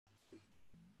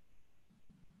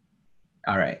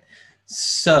All right.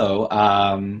 So,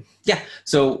 yeah,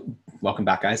 so welcome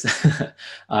back, guys.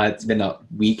 It's been a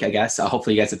week, I guess.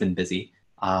 Hopefully you guys have been busy,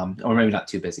 or maybe not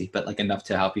too busy, but like enough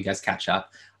to help you guys catch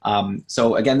up.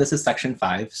 So again, this is section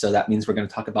 5. So that means we're going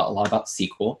to talk about a lot about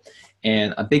SQL.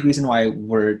 And a big reason why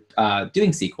we're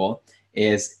doing SQL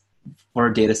is for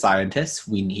data scientists,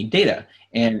 we need data.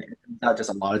 And not just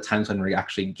a lot of times when we're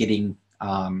actually getting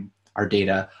our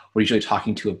data, we're usually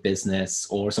talking to a business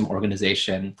or some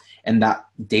organization, and that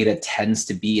data tends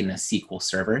to be in a SQL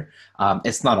server.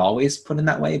 It's not always put in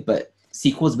that way, but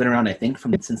SQL has been around, I think,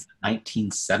 since the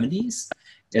 1970s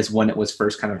is when it was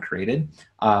first kind of created,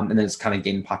 and then it's kind of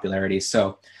gained popularity.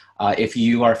 So if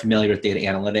you are familiar with data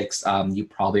analytics, you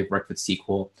probably have worked with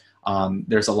SQL.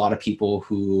 There's a lot of people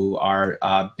who are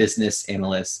business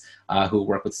analysts who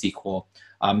work with SQL.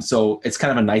 So it's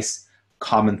kind of a nice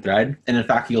common thread. And in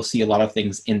fact, you'll see a lot of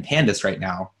things in Pandas right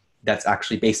now that's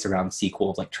actually based around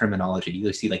SQL, like terminology.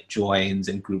 You'll see like joins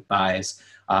and group bys.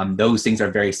 Those things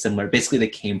are very similar. Basically, they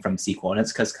came from SQL, and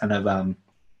it's because kind of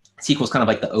SQL is kind of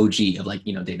like the OG of like,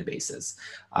 databases.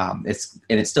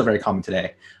 It's still very common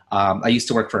today. I used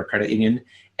to work for a credit union,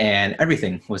 and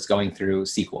everything was going through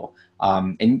SQL.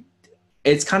 And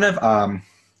it's kind of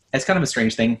a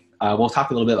strange thing. We'll talk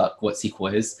a little bit about what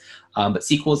SQL is, but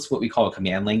SQL is what we call a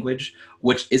command language,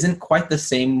 which isn't quite the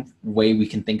same way we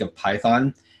can think of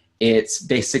Python. It's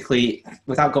basically,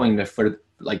 without going into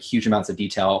like huge amounts of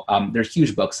detail, there's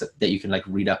huge books that you can like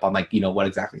read up on, like, what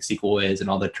exactly SQL is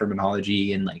and all the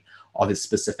terminology and like all the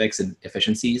specifics and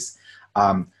efficiencies.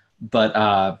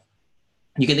 But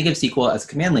you can think of SQL as a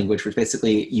command language, which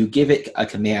basically you give it a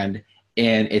command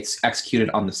and it's executed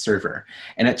on the server.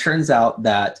 And it turns out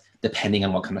that depending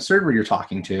on what kind of server you're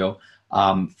talking to,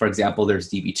 for example, there's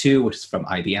DB2, which is from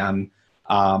IBM.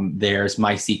 There's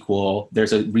MySQL.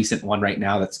 There's a recent one right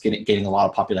now that's getting a lot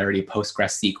of popularity,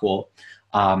 PostgreSQL.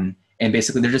 And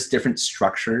basically, they're just different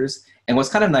structures. And what's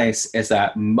kind of nice is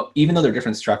that even though they're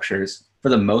different structures, for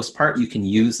the most part, you can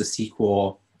use the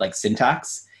SQL like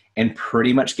syntax and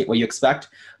pretty much get what you expect.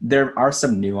 There are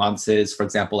some nuances, for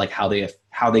example, like how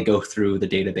they go through the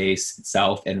database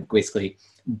itself and basically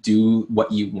do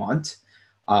what you want.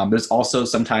 There's also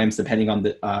sometimes, depending on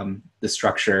the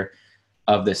structure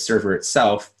of the server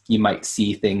itself, you might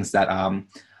see things that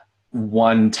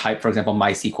one type, for example,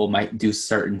 MySQL might do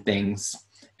certain things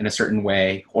in a certain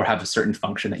way or have a certain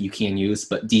function that you can use,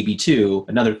 but DB2,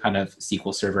 another kind of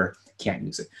SQL server, can't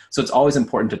use it. So it's always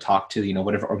important to talk to,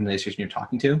 whatever organization you're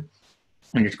talking to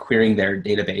when you're querying their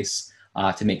database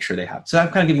to make sure they have. So I'm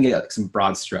kind of giving you like some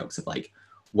broad strokes of like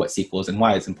what SQL is and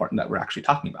why it's important that we're actually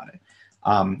talking about it.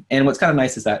 And what's kind of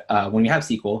nice is that when we have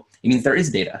SQL, it means there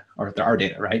is data, or there are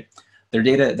data, right? There are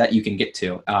data that you can get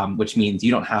to, which means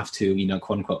you don't have to,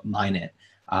 quote unquote, mine it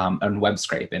and web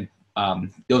scrape. And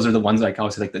those are the ones like I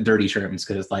always say, like the dirty terms,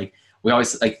 because like we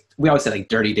always say like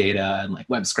dirty data and like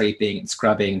web scraping and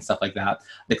scrubbing and stuff like that.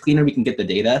 The cleaner we can get the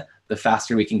data, the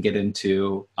faster we can get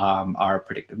into our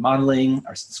predictive modeling,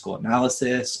 our statistical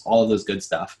analysis, all of those good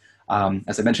stuff.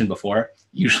 As I mentioned before,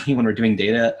 usually when we're doing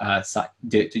data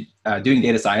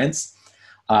science,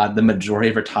 the majority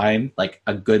of our time, like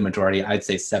a good majority, I'd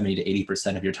say 70 to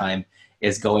 80% of your time,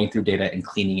 is going through data and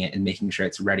cleaning it and making sure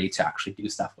it's ready to actually do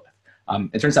stuff with.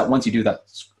 It turns out once you do that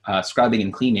scrubbing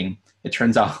and cleaning, it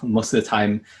turns out most of the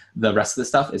time, the rest of the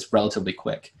stuff is relatively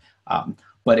quick.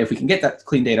 But if we can get that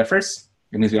clean data first,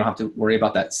 it means we don't have to worry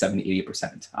about that 70,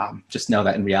 80%. Just know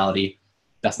that in reality,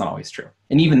 that's not always true.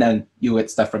 And even then, you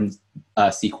get stuff from a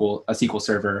SQL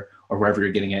server or wherever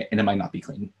you're getting it, and it might not be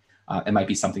clean. It might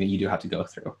be something that you do have to go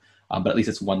through, but at least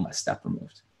it's one less step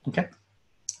removed. Okay.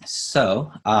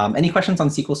 So any questions on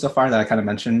SQL so far that I kind of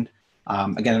mentioned?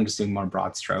 Again, I'm just doing more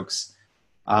broad strokes.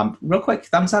 Real quick,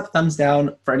 thumbs up, thumbs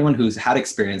down for anyone who's had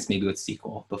experience maybe with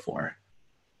SQL before.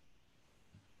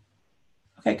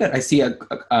 Okay, good. I see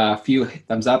a few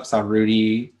thumbs up. Saw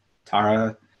Rudy,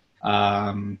 Tara.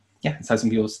 Yeah, saw some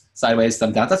people sideways,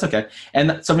 thumbs down. That's okay.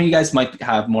 And some of you guys might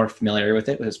have more familiarity with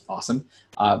it, which is awesome.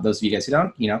 Those of you guys who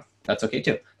don't, that's okay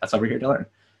too. That's why we're here to learn.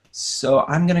 So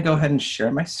I'm going to go ahead and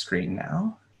share my screen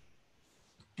now.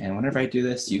 And whenever I do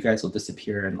this, you guys will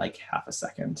disappear in like half a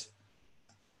second.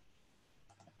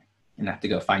 And I have to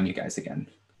go find you guys again.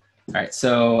 All right,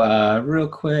 so real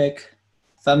quick,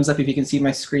 thumbs up if you can see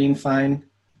my screen fine.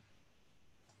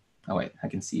 Oh wait, I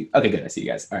can see you. Okay, good, I see you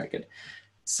guys. All right, good.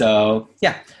 So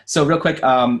yeah, so real quick,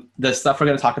 the stuff we're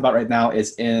gonna talk about right now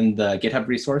is in the GitHub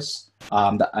resource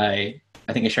that I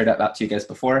think I shared that out to you guys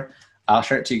before. I'll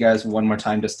share it to you guys one more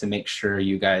time just to make sure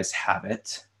you guys have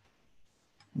it.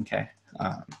 Okay,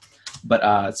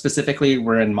 but specifically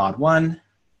we're in mod 1.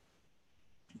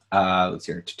 Let's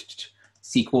see here.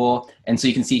 SQL. And so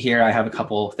you can see here, I have a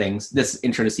couple things. This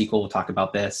intro to SQL, we'll talk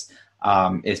about this.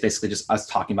 It's basically just us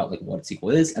talking about like what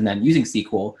SQL is, and then using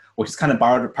SQL, which is kind of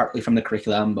borrowed partly from the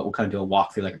curriculum, but we'll kind of do a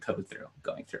walkthrough, like a code through,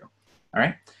 going through. All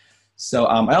right. So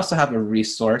I also have a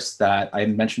resource that I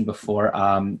mentioned before.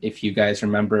 If you guys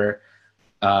remember,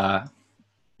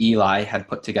 Eli had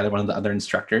put together, one of the other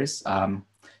instructors,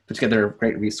 put together a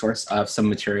great resource of some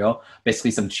material,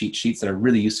 basically some cheat sheets that are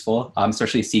really useful,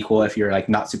 especially SQL. If you're like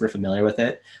not super familiar with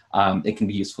it, it can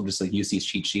be useful just to use these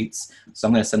cheat sheets. So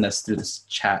I'm going to send this through this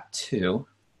chat too.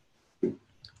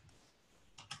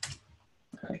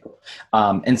 Okay, cool.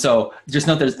 And so just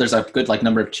note there's a good like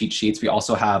number of cheat sheets. We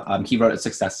also have, he wrote a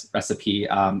success recipe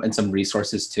and some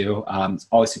resources too. It's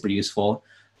always super useful.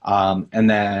 And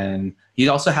then he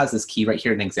also has this key right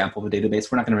here, an example of a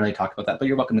database. We're not going to really talk about that, but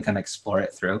you're welcome to kind of explore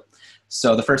it through.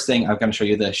 So the first thing, I'm going to show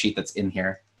you the sheet that's in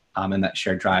here in that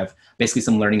shared drive, basically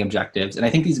some learning objectives. And I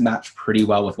think these match pretty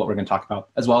well with what we're going to talk about,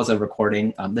 as well as a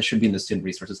recording. This should be in the student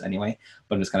resources anyway,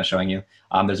 but I'm just kind of showing you.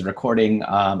 There's a recording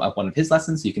of one of his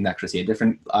lessons, so you can actually see a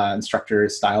different instructor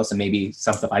styles and maybe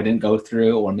some stuff I didn't go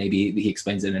through, or maybe he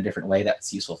explains it in a different way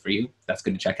that's useful for you. That's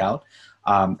good to check out.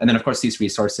 And then of course these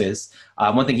resources,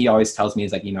 one thing he always tells me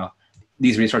is like, you know,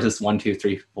 these resources 1, 2,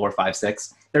 3, 4, 5,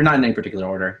 6, they're not in any particular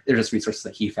order. They're just resources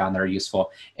that he found that are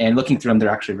useful. And looking through them, they're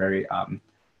actually very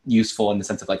useful in the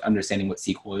sense of like understanding what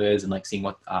SQL is and like seeing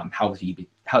what how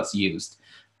it's used.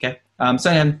 Okay,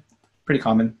 so again, pretty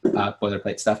common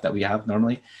boilerplate stuff that we have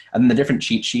normally. And then the different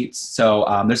cheat sheets. So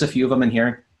there's a few of them in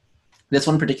here. This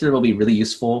one in particular will be really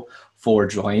useful for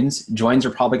joins. Joins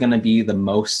are probably going to be the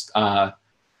most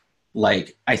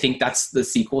like, I think that's the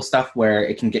SQL stuff where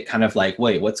it can get kind of like,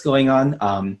 wait, what's going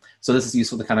on? So this is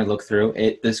useful to kind of look through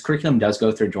it. This curriculum does go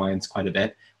through joins quite a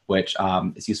bit, which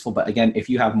is useful. But again, if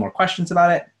you have more questions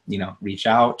about it, you know, reach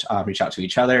out to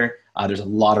each other. There's a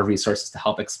lot of resources to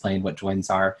help explain what joins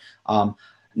are.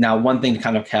 Now, one thing to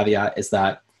kind of caveat is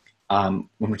that when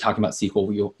we're talking about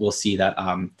SQL, we'll see that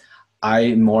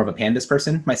I'm more of a Pandas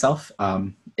person myself.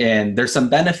 And there's some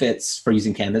benefits for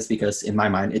using Pandas because in my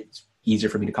mind, it's easier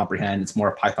for me to comprehend. It's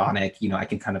more Pythonic, you know, I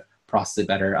can kind of process it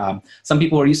better. Some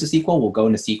people who are used to SQL will go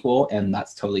into SQL, and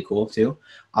that's totally cool too.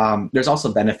 There's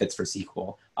also benefits for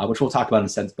SQL, which we'll talk about in a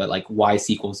sense, but like why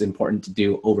SQL is important to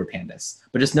do over Pandas.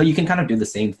 But just know you can kind of do the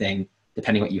same thing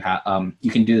depending what you have.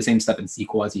 You can do the same stuff in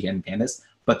SQL as you can in Pandas,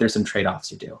 but there's some trade-offs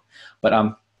to do.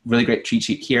 But really great cheat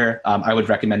sheet here. I would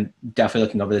recommend definitely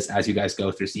looking over this as you guys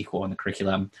go through SQL and the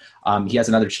curriculum. He has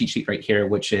another cheat sheet right here,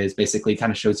 which is basically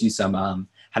kind of shows you some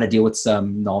how to deal with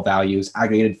some null values,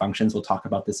 aggregated functions. We'll talk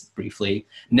about this briefly.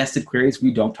 Nested queries,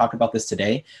 we don't talk about this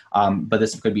today, but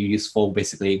this could be useful,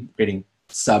 basically creating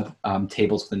sub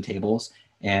tables within tables.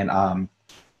 And I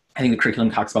think the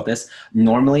curriculum talks about this.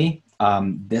 Normally,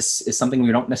 this is something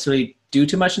we don't necessarily do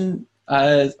too much in,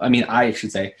 I mean, I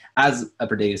should say, as a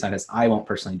data scientist, I won't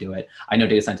personally do it. I know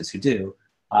data scientists who do.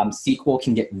 SQL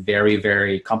can get very,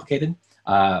 very complicated.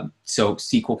 So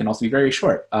SQL can also be very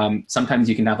short. Sometimes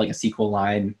you can have like a SQL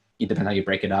line, it depends how you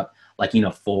break it up, like, you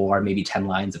know, 4, maybe 10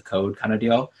 lines of code kind of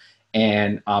deal.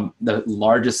 And the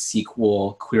largest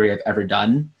SQL query I've ever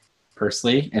done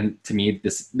personally, and to me,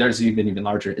 there's even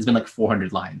larger, it's been like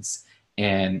 400 lines.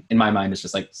 And in my mind, it's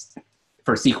just like,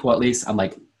 for SQL at least, I'm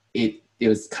like, it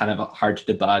was kind of hard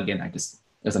to debug, and it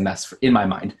was a mess in my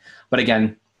mind. But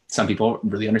again, some people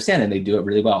really understand it and they do it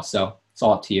really well. So it's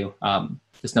all up to you.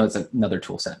 Just know it's another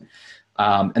tool set.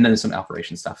 And then there's some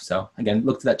operation stuff. So again,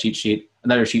 look to that cheat sheet,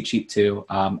 another cheat sheet too.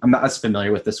 I'm not as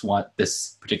familiar with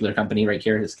this particular company right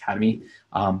here, this Academy.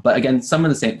 But again, some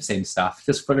of the same stuff,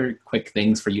 just very quick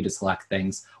things for you to select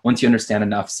things. Once you understand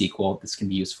enough SQL, this can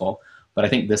be useful. But I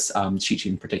think this cheat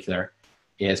sheet in particular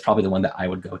is probably the one that I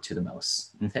would go to the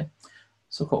most. Okay,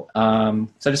 so cool. So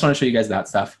I just want to show you guys that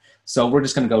stuff. So we're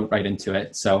just going to go right into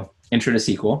it. So intro to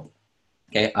SQL.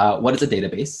 Okay, what is a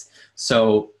database?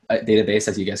 So a database,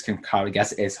 as you guys can probably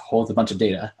guess, holds a bunch of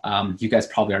data. You guys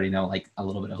probably already know like a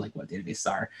little bit of like what databases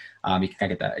are. You can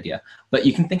kind of get that idea. But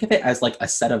you can think of it as like a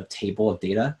set of table of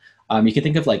data. You can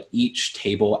think of like each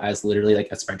table as literally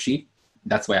like a spreadsheet.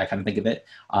 That's the way I kind of think of it.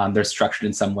 They're structured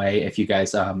in some way. If you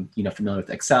guys, you know, familiar with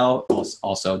Excel,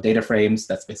 also data frames,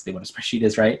 that's basically what a spreadsheet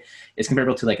is, right? It's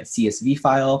comparable to like a CSV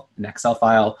file, an Excel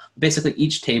file. Basically,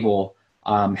 each table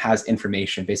has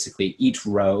information. Basically, each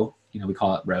row, you know, we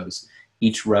call it rows.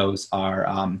 Each rows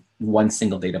are one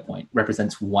single data point,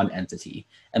 represents one entity.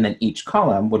 And then each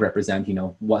column would represent, you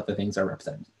know, what the things are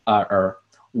represented, or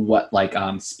what like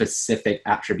specific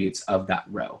attributes of that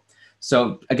row.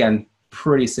 So again,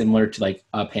 pretty similar to like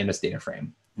a Pandas data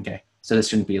frame, okay? So this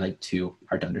shouldn't be like too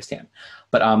hard to understand.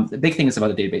 But the big thing is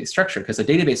about the database structure, because a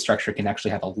database structure can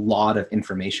actually have a lot of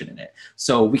information in it.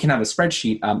 So we can have a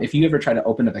spreadsheet. If you ever try to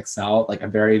open up Excel, like a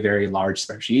very, very large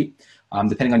spreadsheet,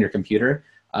 depending on your computer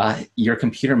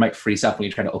might freeze up when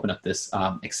you try to open up this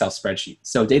Excel spreadsheet.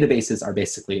 So databases are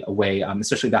basically a way,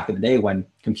 especially back in the day when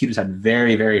computers had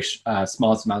very, very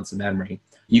small amounts of memory,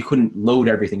 you couldn't load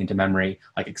everything into memory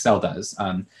like Excel does.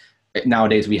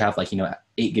 Nowadays we have like,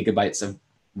 8 gigabytes of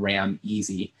RAM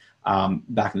easy.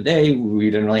 Back in the day, we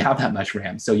didn't really have that much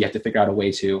RAM. So you have to figure out a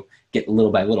way to get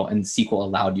little by little, and SQL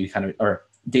allowed you or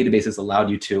databases allowed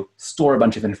you to store a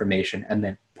bunch of information and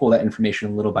then pull that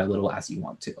information little by little as you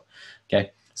want to,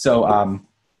 okay? So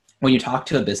when you talk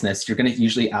to a business, you're going to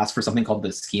usually ask for something called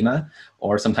the schema,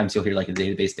 or sometimes you'll hear like a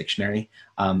database dictionary.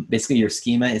 Basically, your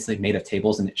schema is like made of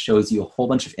tables, and it shows you a whole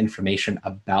bunch of information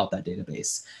about that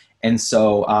database. And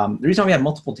so the reason why we have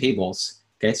multiple tables,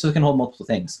 okay, so it can hold multiple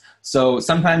things. So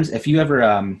sometimes if you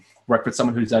ever work with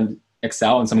someone who's done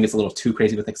Excel and someone gets a little too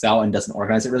crazy with Excel and doesn't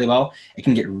organize it really well, it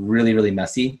can get really, really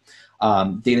messy.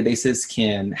 Databases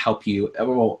can help you.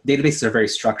 Well, databases are very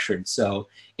structured, so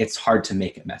it's hard to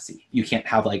make it messy. You can't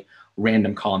have like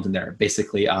random columns in there.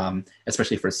 Basically,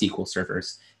 especially for SQL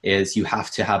servers, is you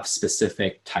have to have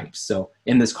specific types. So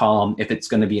in this column, if it's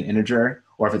going to be an integer,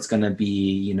 or if it's going to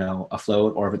be, a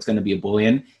float, or if it's going to be a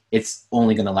Boolean, it's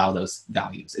only going to allow those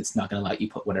values. It's not going to let you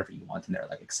put whatever you want in there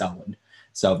like Excel would.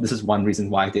 So this is one reason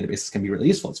why databases can be really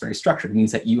useful. It's very structured. It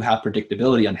means that you have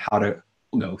predictability on how to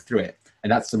go through it.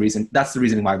 And that's the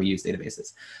reason why we use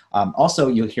databases. Also,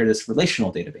 you'll hear this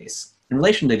relational database. And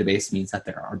relational database means that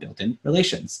there are built-in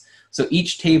relations. So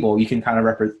each table you can kind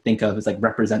of think of as like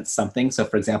represents something. So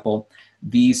for example,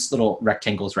 these little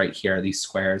rectangles right here, these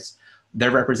squares,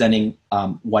 they're representing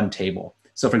one table.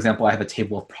 So for example, I have a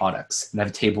table of products, and I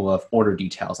have a table of order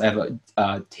details. I have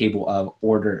a table of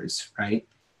orders, right?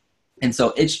 And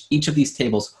so each of these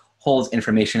tables holds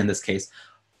information, in this case,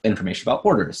 information about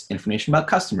orders, information about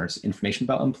customers, information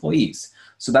about employees.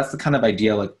 So that's the kind of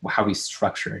idea like how we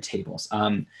structure our tables.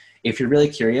 If you're really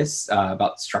curious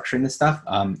about structuring this stuff,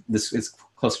 this is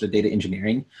closer to data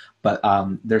engineering, but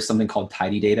there's something called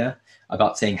tidy data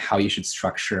about saying how you should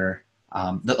structure,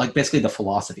 basically the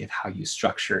philosophy of how you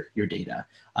structure your data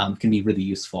can be really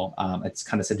useful. It's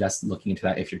kind of suggests looking into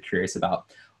that if you're curious about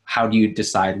how do you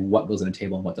decide what goes in a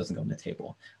table and what doesn't go in a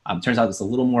table. Turns out it's a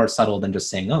little more subtle than just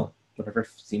saying, oh, whatever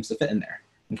seems to fit in there,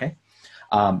 okay?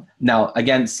 Now,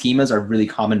 again, schemas are really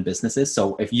common businesses.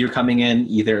 So if you're coming in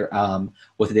either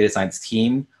with a data science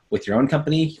team, with your own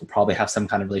company, you'll probably have some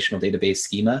kind of relational database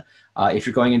schema. If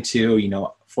you're going into,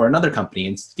 for another company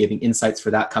and giving insights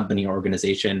for that company or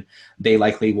organization, they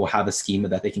likely will have a schema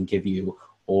that they can give you,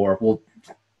 or will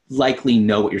likely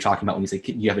know what you're talking about when you say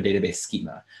you have a database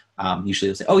schema. Usually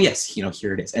they'll say, oh yes,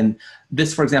 here it is. And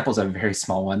this, for example, is a very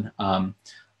small one.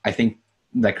 I think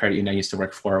that credit union I used to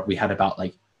work for, we had about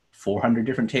like 400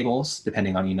 different tables,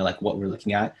 depending on, like what we're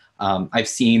looking at.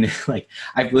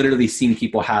 I've literally seen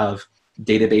people have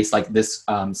database like this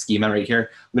schema right here,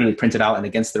 literally printed out and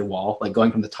against their wall, like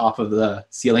going from the top of the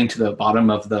ceiling to the bottom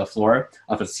of the floor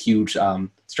of this huge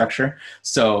structure.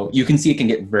 So you can see it can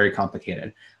get very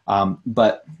complicated.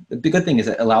 But the good thing is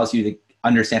it allows you to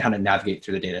understand how to navigate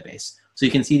through the database. So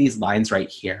you can see these lines right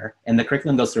here, and the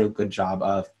curriculum goes through a good job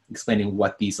of explaining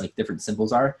what these like different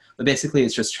symbols are. But basically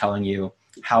it's just telling you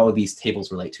how these tables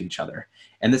relate to each other.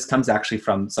 And this comes actually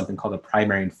from something called a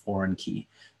primary and foreign key.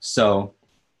 So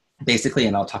basically,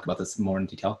 and I'll talk about this more in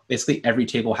detail, basically every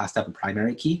table has to have a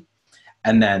primary key.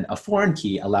 And then a foreign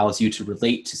key allows you to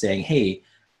relate to saying, hey,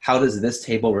 how does this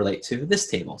table relate to this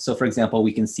table? So for example,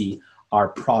 we can see our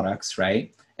products,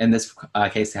 right? In this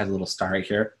case, it has a little star right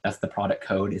here. That's the product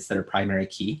code. It's their primary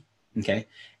key, okay?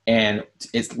 And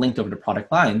it's linked over to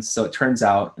product lines. So it turns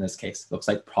out, in this case, it looks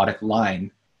like product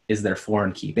line is their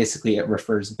foreign key. Basically, it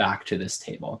refers back to this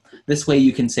table. This way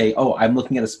you can say, oh, I'm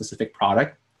looking at a specific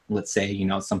product. Let's say,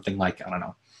 something like, I don't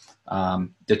know,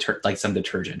 like some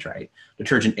detergent, right?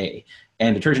 Detergent A.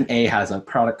 And detergent A has a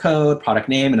product code, product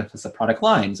name, and it's a product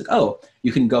line. It's like, oh,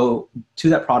 you can go to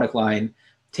that product line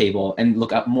table and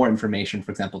look up more information,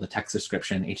 for example, the text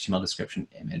description, HTML description,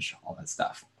 image, all that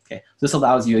stuff. Okay, so this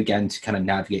allows you again to kind of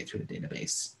navigate through the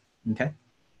database. Okay,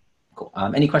 cool.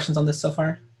 Any questions on this so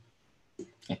far?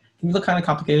 Okay. It can look kind of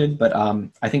complicated, but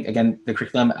I think again the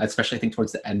curriculum, especially I think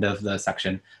towards the end of the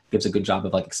section, gives a good job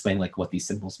of like explaining like what these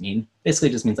symbols mean. Basically,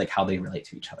 it just means like how they relate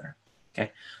to each other.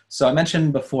 Okay, so I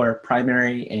mentioned before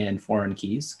primary and foreign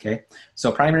keys. Okay, so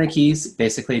primary keys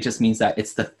basically just means that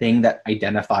it's the thing that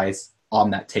identifies on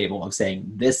that table of saying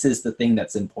this is the thing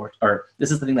that's important, or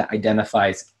this is the thing that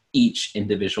identifies each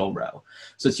individual row.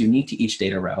 So it's unique to each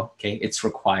data row, okay? It's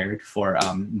required for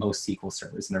most SQL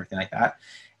servers and everything like that.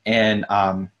 And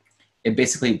it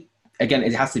basically, again,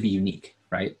 it has to be unique,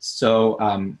 right? So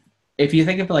if you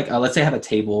think of like, let's say I have a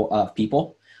table of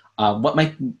people, what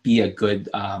might be a good,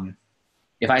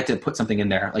 if I had to put something in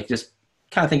there, like just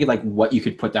kind of think of like what you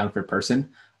could put down for person,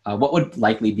 what would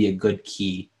likely be a good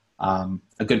key,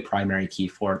 a good primary key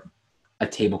for a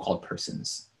table called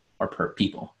persons or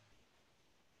people?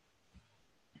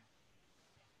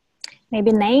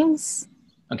 Maybe names.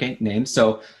 Okay, names.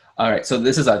 So, all right, so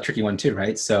this is a tricky one too,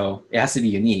 right? So it has to be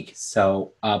unique.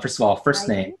 So first of all, first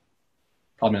ID? name,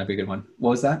 probably not a good one. What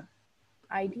was that?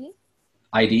 ID.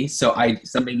 ID. So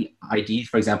somebody ID,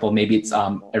 for example, maybe it's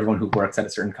everyone who works at a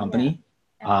certain company.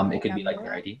 It could be like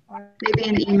their ID. Maybe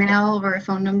an email or a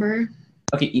phone number.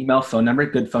 Okay, email, phone number,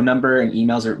 good phone number, and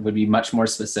emails would be much more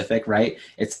specific, right?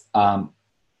 It's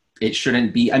it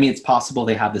shouldn't be. I mean, it's possible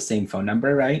they have the same phone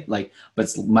number, right? Like, but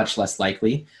it's much less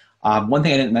likely. One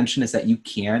thing I didn't mention is that you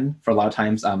can, for a lot of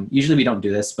times, usually we don't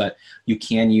do this, but you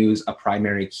can use a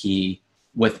primary key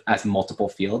as multiple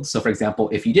fields. So for example,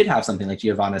 if you did have something like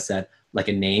Giovanna said, like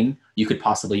a name, you could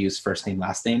possibly use first name,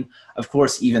 last name. Of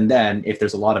course, even then, if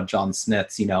there's a lot of John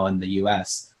Smiths, in the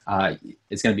US,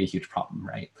 it's going to be a huge problem,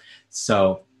 right?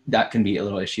 So that can be a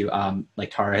little issue.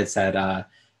 Like Tara had said,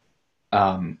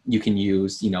 you can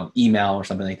use, email or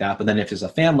something like that. But then if there's a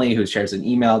family who shares an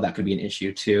email, that could be an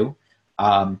issue too.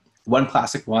 One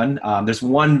classic one, there's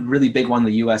one really big one in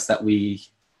the US that we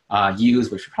use,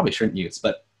 which we probably shouldn't use,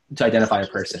 but to identify a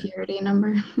person. Security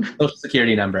number. Social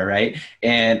security number, right?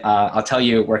 And I'll tell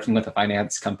you, working with a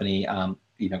finance company, a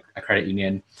credit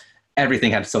union,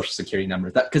 everything had a social security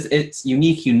number. Because it's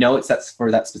unique, it's that's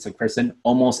for that specific person.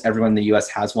 Almost everyone in the US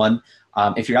has one.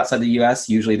 If you're outside the US,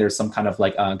 usually there's some kind of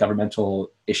like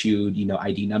governmental issued,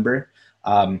 ID number.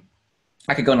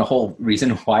 I could go into a whole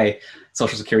reason why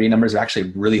social security numbers are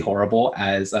actually really horrible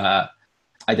as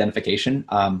identification.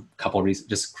 Couple of reasons,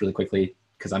 just really quickly,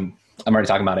 because I'm already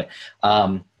talking about it.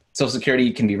 Social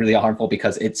security can be really harmful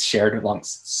because it's shared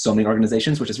amongst so many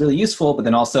organizations, which is really useful. But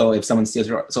then also if someone steals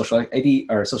your social ID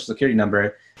or social security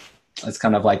number, it's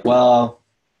kind of like, well,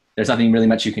 there's nothing really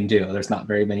much you can do. There's not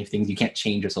very many things. You can't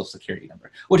change your social security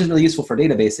number, which is really useful for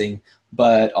databasing,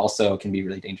 but also can be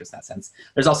really dangerous in that sense.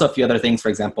 There's also a few other things. For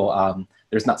example,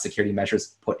 there's not security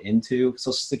measures put into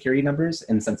social security numbers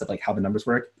in the sense of like how the numbers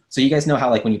work. So you guys know how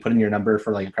like when you put in your number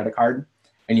for like a credit card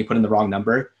and you put in the wrong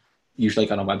number, usually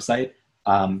like on a website,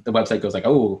 the website goes like,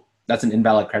 oh, that's an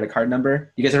invalid credit card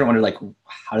number. You guys ever wonder like,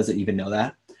 how does it even know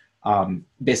that?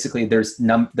 Basically, there's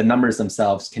the numbers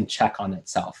themselves can check on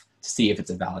itself to see if it's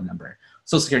a valid number.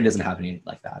 Social Security doesn't have any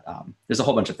like that. There's a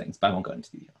whole bunch of things, but I won't go into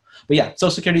detail. But yeah,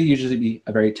 Social Security usually be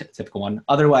a very typical one.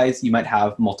 Otherwise, you might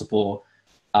have multiple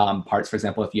parts. For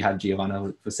example, if you had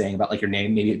Giovanna was saying about like your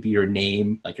name, maybe it'd be your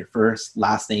name, like your first,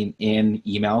 last name, in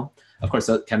email. Of course,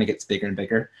 that kind of gets bigger and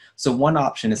bigger. So one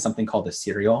option is something called a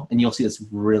serial, and you'll see this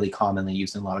really commonly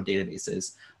used in a lot of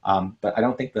databases. But I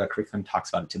don't think the curriculum talks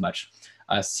about it too much.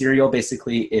 Serial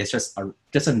basically is just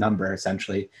a number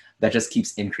essentially that just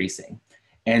keeps increasing.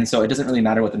 And so it doesn't really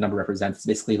matter what the number represents. It's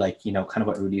basically like, kind of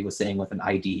what Rudy was saying with an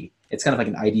ID. It's kind of like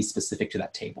an ID specific to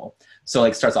that table. So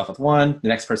like starts off with 1, the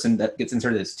next person that gets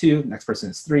inserted is 2, the next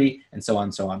person is 3, and so on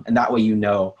and so on. And that way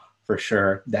for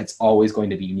sure that's always going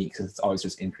to be unique because it's always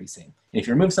just increasing. And if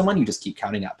you remove someone, you just keep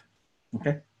counting up.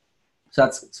 Okay. So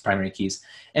that's primary keys.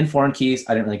 And foreign keys,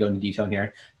 I didn't really go into detail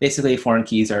here. Basically, foreign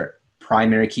keys are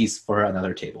primary keys for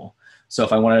another table. So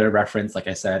if I wanted to reference, like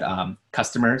I said,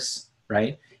 customers,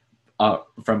 right?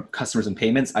 From customers and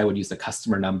payments, I would use the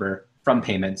customer number from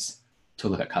payments to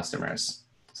look at customers.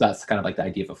 So that's kind of like the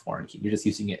idea of a foreign key. You're just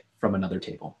using it from another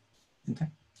table. Okay.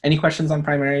 Any questions on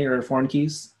primary or foreign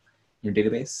keys in your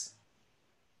database?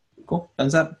 Cool.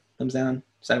 Thumbs up, thumbs down,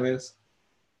 sideways.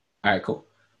 All right, cool.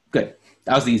 Good.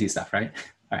 That was the easy stuff, right?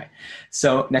 All right.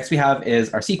 So next we have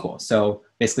is our SQL. So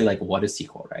basically like what is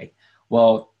SQL, right?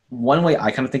 Well, one way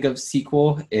I kind of think of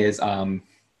SQL is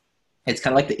it's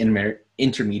kind of like the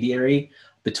intermediary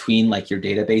between like your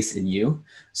database and you.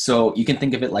 So you can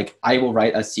think of it like I will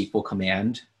write a SQL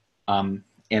command and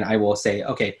I will say,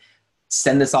 okay,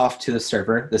 send this off to the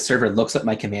server. The server looks at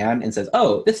my command and says,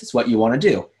 oh, this is what you want to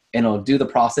do. And it'll do the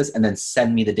process and then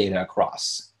send me the data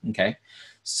across, okay?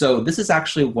 So this is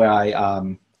actually why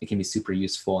it can be super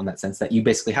useful in that sense that you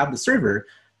basically have the server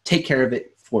take care of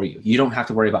it for you. You don't have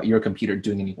to worry about your computer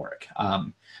doing any work.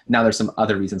 Now there's some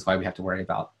other reasons why we have to worry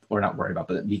about, or not worry about,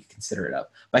 but we consider it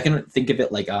up. But I can think of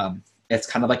it like, it's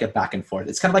kind of like a back and forth.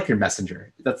 It's kind of like your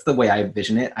messenger. That's the way I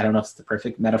envision it. I don't know if it's the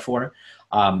perfect metaphor,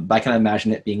 but I can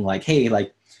imagine it being like, hey,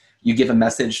 like you give a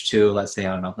message to, let's say,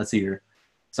 I don't know, let's say you're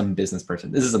some business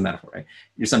person. This is a metaphor, right?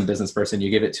 You're some business person. You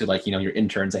give it to like, your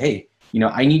intern. Say, hey,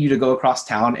 I need you to go across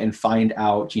town and find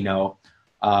out,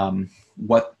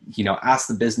 ask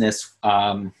the business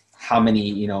how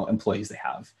many, employees they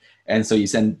have. And so you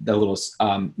send the little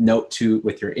note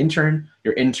with your intern.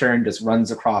 Your intern just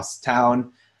runs across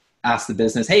town, asks the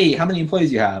business, hey, how many employees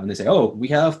do you have? And they say, oh, we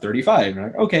have 35. And you're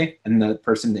like, okay. And the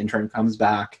intern comes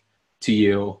back to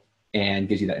you and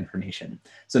gives you that information.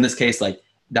 So in this case, like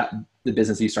that, the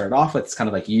business you started off with is kind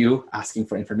of like you asking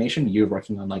for information. You're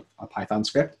working on like a Python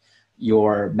script.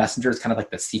 Your messenger is kind of like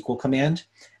the SQL command.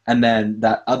 And then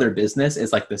that other business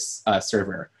is like this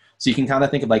server. So you can kind of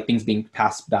think of like things being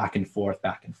passed back and forth,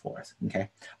 okay?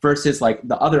 Versus like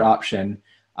the other option,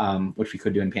 which we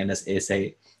could do in Pandas, is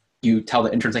say, you tell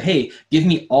the intern, say, hey, give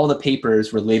me all the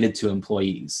papers related to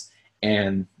employees.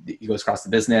 And he goes across the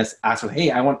business, asks for, hey,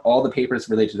 I want all the papers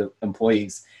related to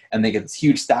employees. And they get this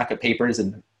huge stack of papers,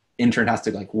 and the intern has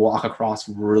to like walk across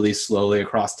really slowly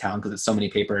across town because it's so many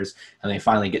papers. And they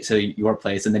finally get to your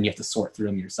place, and then you have to sort through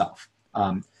them yourself.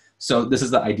 So this is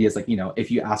the idea, is like,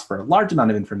 if you ask for a large amount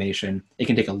of information, it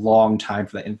can take a long time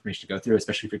for that information to go through,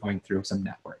 especially if you're going through some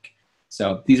network.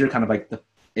 So these are kind of like the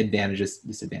advantages,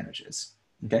 disadvantages,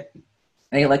 okay?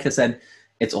 And like I said,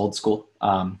 it's old school,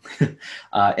 and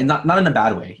not in a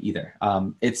bad way either.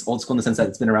 It's old school in the sense that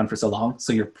it's been around for so long,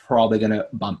 so you're probably gonna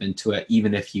bump into it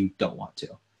even if you don't want to.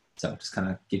 So just kind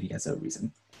of give you guys a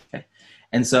reason, okay?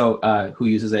 And so who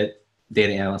uses it?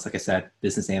 Data analysts, like I said,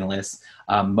 business analysts.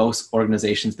 Most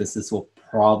organizations, business will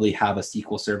probably have a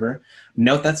SQL server.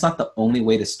 Note that's not the only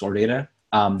way to store data.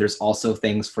 There's also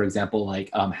things, for example, like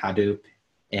Hadoop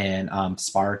and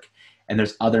Spark, and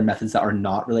there's other methods that are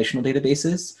not relational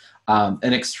databases.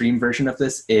 An extreme version of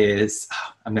this is,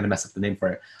 I'm gonna mess up the name for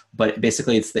it, but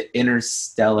basically it's the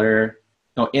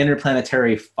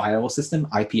interplanetary file system,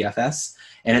 IPFS,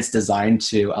 and it's designed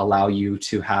to allow you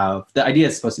to have, the idea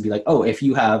is supposed to be like, oh, if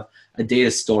you have a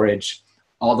data storage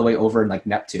all the way over in like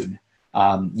Neptune,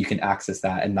 you can access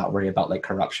that and not worry about like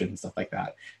corruption and stuff like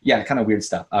that. Yeah, kind of weird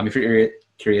stuff. If you're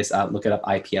curious, look it up,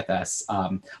 IPFS.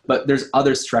 But there's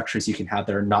other structures you can have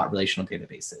that are not relational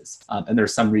databases. And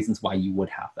there's some reasons why you would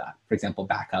have that. For example,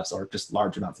 backups or just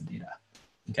large amounts of data.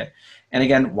 Okay, and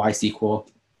again, why SQL?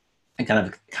 I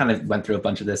kind of went through a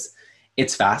bunch of this.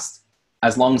 It's fast,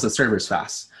 as long as the server is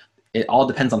fast. It all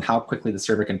depends on how quickly the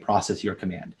server can process your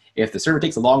command. If the server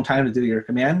takes a long time to do your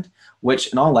command,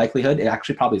 which in all likelihood, it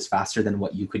actually probably is faster than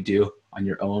what you could do on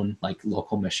your own like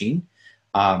local machine,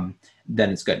 then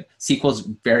it's good. SQL is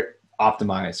very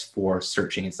optimized for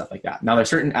searching and stuff like that. Now there's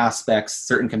certain aspects,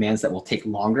 certain commands that will take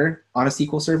longer on a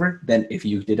SQL server than if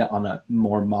you did it on a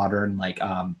more modern like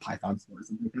Python or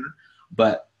something like that.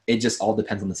 But it just all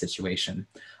depends on the situation.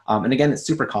 And again, it's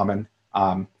super common.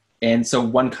 And so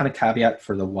one kind of caveat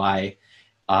for the why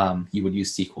you would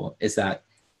use SQL is that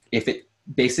if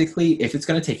it's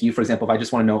going to take you, for example, if I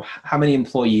just want to know how many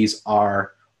employees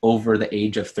are over the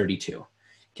age of 32,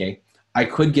 okay, I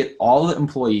could get all the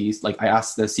employees, like I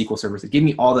asked the SQL server to give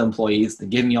me all the employees, to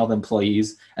give me all the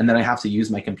employees, and then I have to use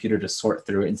my computer to sort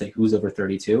through it and say who's over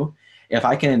 32. If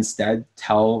I can instead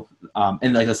tell,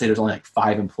 and like let's say there's only like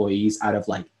 5 employees out of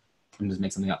like, I'm just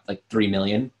make something up, like 3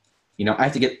 million, I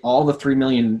have to get all the 3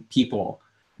 million people,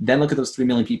 then look at those 3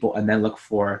 million people, and then look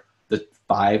for the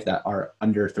 5 that are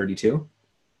under 32.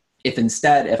 If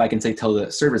I can tell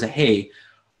the server, say, hey,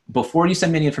 before you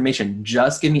send me any information,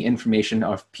 just give me information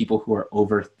of people who are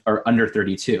over or under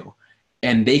 32,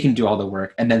 and they can do all the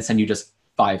work, and then send you just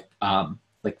 5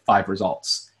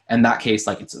 results. In that case,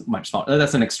 like it's much smaller.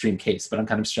 That's an extreme case, but I'm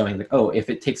kind of showing like, oh,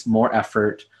 if it takes more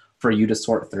effort for you to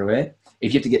sort through it,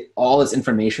 if you have to get all this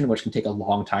information, which can take a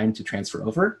long time to transfer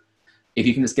over, if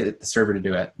you can just get the server to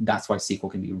do it, that's why SQL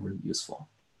can be really useful.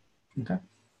 Okay,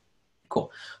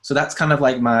 cool. So that's kind of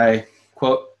like my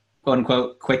quote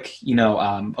unquote quick,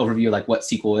 overview, like what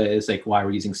SQL is, like why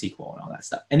we're using SQL and all that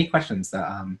stuff. Any questions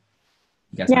that you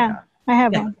guys might have? I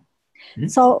have one. Mm-hmm.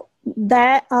 So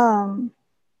that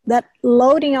that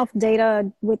loading of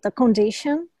data with the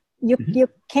condition,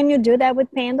 can you do that with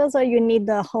Pandas, or you need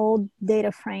the whole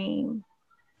data frame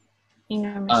in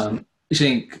your machine? You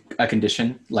think a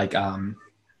condition like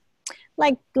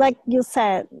you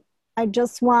said, I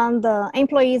just want the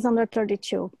employees under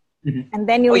 32, and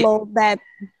then you load that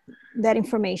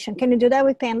information. Can you do that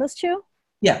with Pandas too?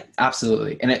 Yeah,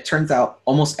 absolutely. And it turns out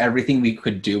almost everything we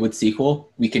could do with SQL,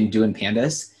 we can do in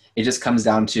Pandas. It just comes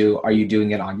down to, are you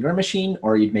doing it on your machine,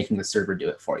 or are you making the server do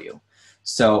it for you?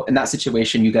 So in that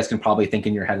situation, you guys can probably think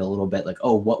in your head a little bit like,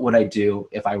 oh, what would I do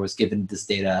if I was given this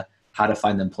data how to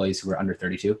find the employees who are under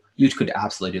 32, you could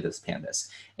absolutely do this with Pandas.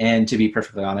 And to be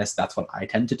perfectly honest, that's what I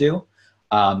tend to do.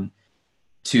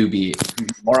 To be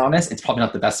more honest, it's probably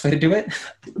not the best way to do it.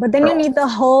 But then you need the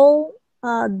whole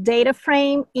data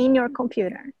frame in your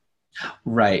computer.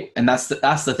 Right, and that's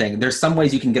the thing. There's some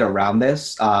ways you can get around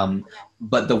this,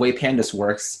 but the way Pandas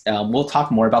works, we'll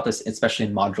talk more about this, especially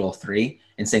in Module 3,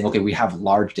 and saying, okay, we have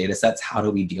large data sets. How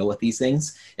do we deal with these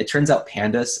things? It turns out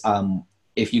Pandas,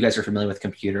 if you guys are familiar with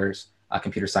computers,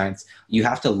 computer science, you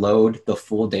have to load the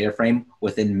full data frame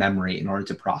within memory in order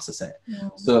to process it.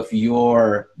 So if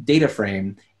your data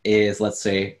frame is, let's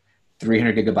say,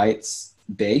 300 gigabytes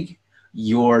big,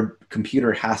 your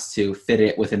computer has to fit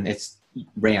it within its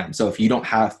RAM. So if you don't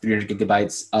have 300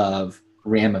 gigabytes of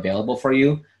RAM available for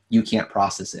you, you can't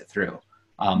process it through.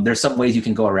 There's some ways you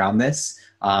can go around this.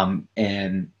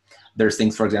 And there's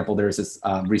things, for example, there's this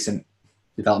recent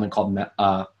development called,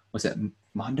 was it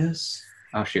Pandas?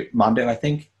 Oh shoot, Mondo, I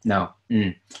think? No,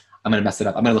 I'm gonna mess it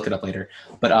up. I'm gonna look it up later.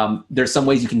 But there's some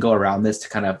ways you can go around this to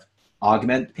kind of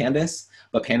augment Pandas,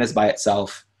 but Pandas by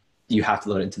itself, you have to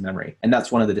load it into memory. And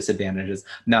that's one of the disadvantages.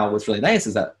 Now, what's really nice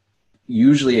is that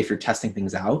usually if you're testing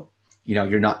things out,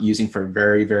 you're not using for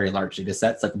very, very large data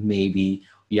sets, like maybe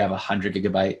you have a 100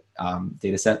 gigabyte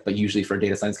data set, but usually for a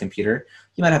data science computer,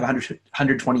 you might have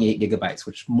 128 gigabytes,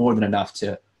 which is more than enough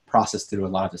to process through a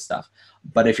lot of this stuff.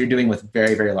 But if you're doing with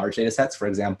very, very large data sets, for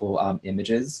example,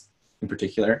 images in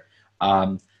particular,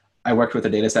 I worked with a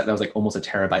data set that was like almost a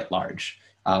terabyte large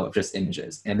of just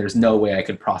images. And there's no way I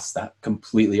could process that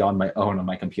completely on my own on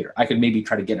my computer. I could maybe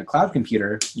try to get a cloud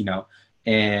computer,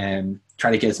 and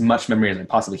try to get as much memory as I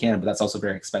possibly can, but that's also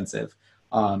very expensive.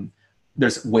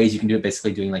 There's ways you can do it,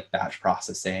 basically doing like batch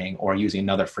processing or using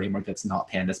another framework that's not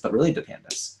Pandas, but related to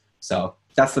Pandas. So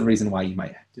that's the reason why you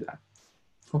might do that.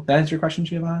 Cool. That answers your question,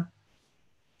 Giovanna?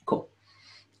 Cool.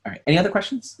 All right. Any other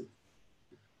questions?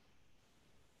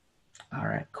 All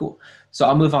right, cool. So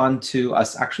I'll move on to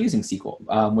us actually using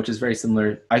SQL, which is very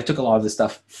similar. I took a lot of this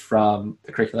stuff from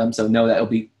the curriculum, so know that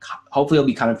hopefully it'll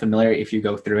be kind of familiar if you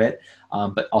go through it,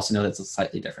 but also know that it's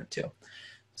slightly different too.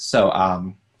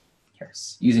 So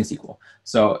here's using SQL.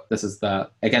 So this is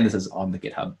again, this is on the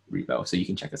GitHub repo, so you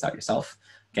can check this out yourself.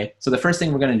 Okay, so the first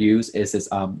thing we're going to use is this,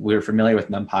 we're familiar with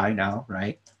NumPy now,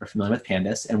 right? We're familiar with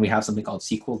Pandas, and we have something called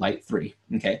SQLite 3,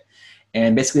 okay?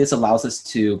 And basically this allows us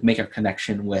to make a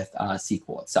connection with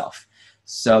SQL itself.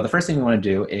 So the first thing we want to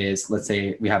do is, let's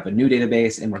say we have a new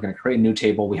database and we're going to create a new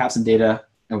table. We have some data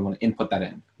and we want to input that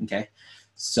in, okay?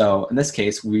 So in this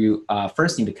case, we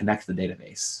first need to connect to the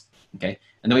database, okay?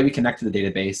 And the way we connect to the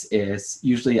database is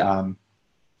usually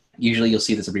you'll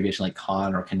see this abbreviation like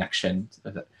con or connection,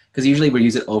 because usually we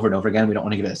use it over and over again. We don't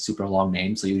want to give it a super long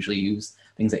name, so usually use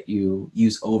things that you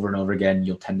use over and over again.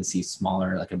 You'll tend to see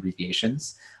smaller like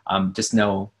abbreviations. Just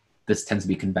know this tends to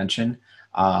be convention.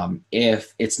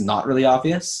 If it's not really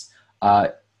obvious,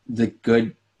 the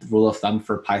good rule of thumb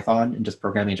for Python and just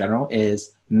programming in general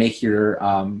is make your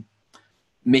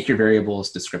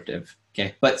variables descriptive.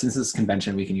 Okay, but since this is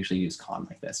convention, we can usually use con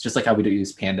like this, just like how we do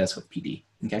use pandas with PD.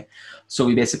 Okay, so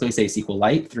we basically say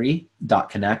SQLite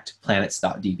 3.connect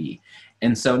planets.db.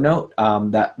 And so note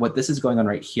that what this is going on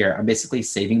right here, I'm basically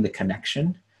saving the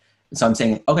connection. So I'm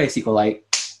saying, okay, SQLite,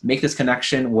 make this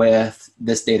connection with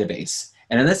this database.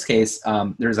 And in this case,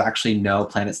 there's actually no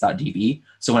planets.db.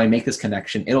 So when I make this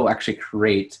connection, it'll actually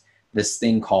create this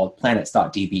thing called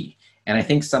planets.db. And I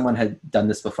think someone had done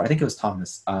this before. I think it was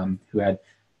Thomas who had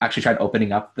actually tried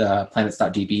opening up the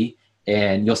planets.db,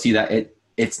 and you'll see that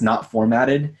it's not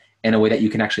formatted in a way that you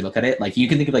can actually look at it. Like you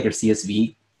can think of like your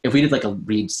CSV. If we did like a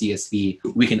read CSV,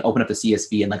 we can open up the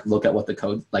CSV and like look at what the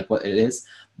code, like what it is.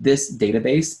 This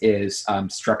database is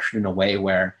structured in a way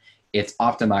where it's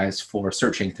optimized for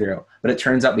searching through. But it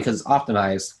turns out because it's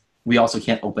optimized, we also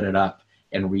can't open it up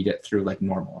and read it through like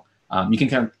normal. You can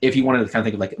kind of, if you wanted to kind of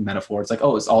think of like a metaphor, it's like,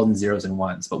 oh, it's all in zeros and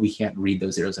ones, but we can't read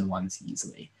those zeros and ones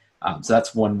easily. So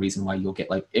that's one reason why you'll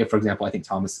get like, if for example, I think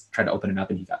Thomas tried to open it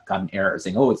up and he got an error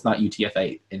saying, oh, it's not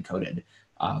UTF-8 encoded.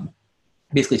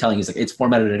 Basically telling you like it's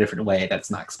formatted in a different way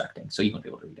that's not expecting, so you won't be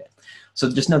able to read it.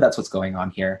 So just know that's what's going on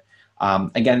here.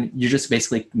 Again, you're just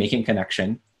basically making a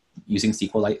connection using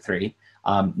SQLite 3.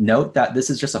 Note that this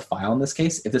is just a file in this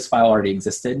case. If this file already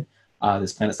existed,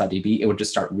 this planets.db, it would just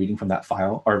start reading from that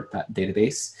file or that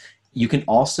database. You can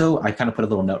also, I kind of put a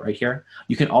little note right here,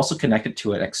 you can also connect it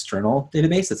to an external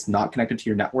database that's not connected to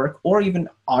your network or even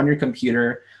on your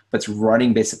computer, but it's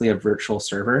running basically a virtual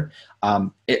server.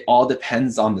 It all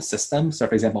depends on the system. So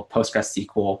for example,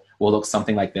 PostgreSQL will look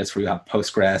something like this, where you have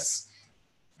Postgres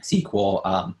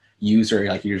SQL user,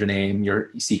 like username,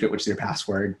 your secret, which is your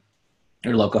password,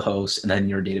 your localhost, and then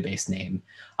your database name.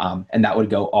 And that would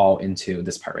go all into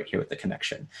this part right here with the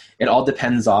connection. It all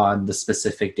depends on the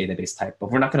specific database type,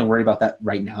 but we're not going to worry about that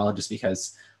right now just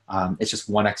because it's just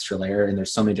one extra layer and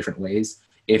there's so many different ways.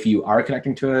 If you are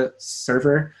connecting to a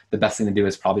server, the best thing to do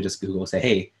is probably just Google, say,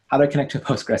 hey, how do I connect to a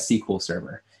PostgreSQL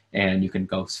server? And you can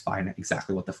go find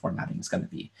exactly what the formatting is going to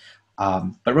be.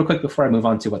 But real quick, before I move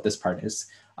on to what this part is,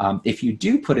 if you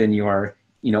do put in your,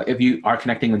 if you are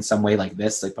connecting in some way like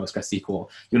this, like PostgreSQL,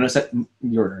 you'll notice that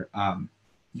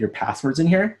your passwords in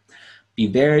here. Be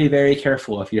very, very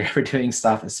careful if you're ever doing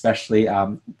stuff, especially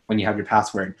when you have your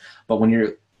password. But when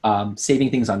you're saving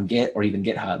things on Git or even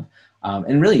GitHub,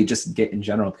 and really just Git in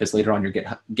general, because later on your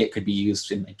Git could be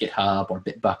used in like GitHub or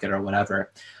Bitbucket or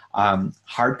whatever.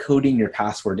 Hard coding your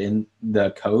password in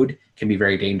the code can be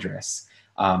very dangerous.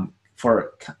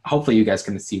 Hopefully you guys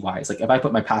can see why. It's like if I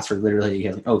put my password literally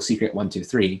like, oh,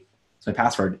 secret123, it's my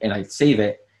password, and I save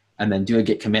it and then do a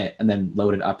git commit and then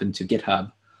load it up into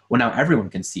GitHub. Well, now everyone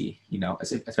can see,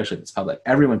 especially if it's public,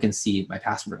 everyone can see my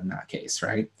password in that case,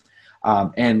 right?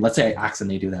 And let's say I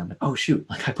accidentally do that. I'm like, oh shoot,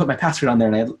 like I put my password on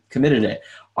there and I committed it.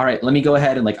 All right, let me go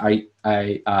ahead and like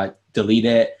I delete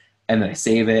it and then I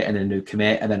save it and then do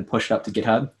commit and then push it up to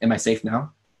GitHub. Am I safe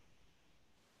now?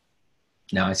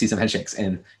 Now I see some headshakes,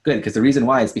 and good, because the reason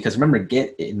why is because remember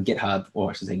Git in GitHub, or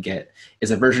I should say Git, is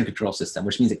a version control system,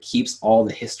 which means it keeps all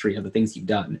the history of the things you've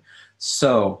done.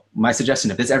 So my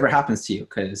suggestion, if this ever happens to you,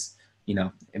 because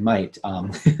it might,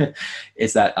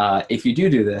 is that if you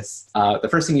do this, the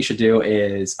first thing you should do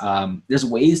is there's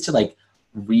ways to like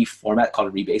reformat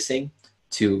called rebasing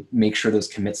to make sure those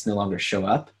commits no longer show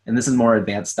up. And this is more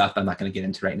advanced stuff I'm not going to get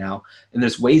into right now. And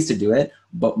there's ways to do it,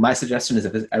 but my suggestion is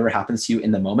if this ever happens to you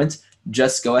in the moment,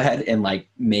 just go ahead and like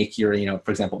make your,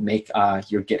 for example, make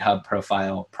your GitHub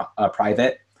profile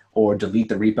private, or delete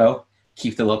the repo,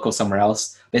 keep the local somewhere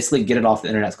else. Basically get it off the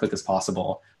internet as quick as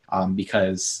possible.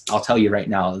 Because I'll tell you right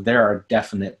now, there's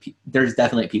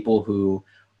definitely people who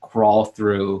crawl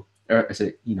through, or is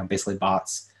it, basically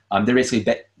bots. They're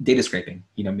basically data scraping,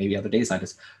 maybe other data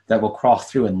scientists that will crawl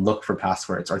through and look for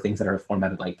passwords or things that are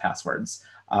formatted like passwords.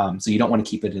 So you don't want to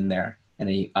keep it in there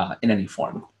in any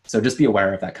form. So just be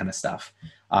aware of that kind of stuff.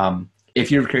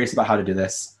 If you're curious about how to do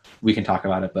this, we can talk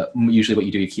about it, but usually what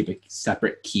you do, you keep a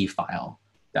separate key file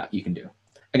that you can do.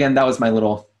 Again, that was my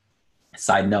little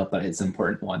side note, but it's an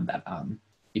important one that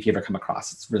if you ever come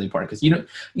across, it's really important, because you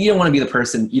don't want to be the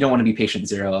person, you don't want to be patient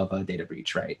zero of a data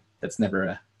breach, right? That's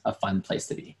never a fun place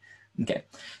to be. Okay,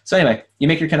 so anyway, you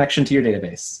make your connection to your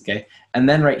database, okay? And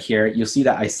then right here, you'll see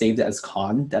that I saved it as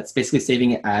con. That's basically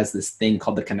saving it as this thing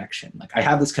called the connection. Like I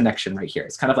have this connection right here.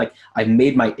 It's kind of like I've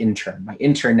made my intern. My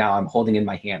intern now I'm holding in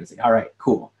my hand. It's like, all right,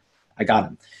 cool, I got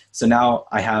him. So now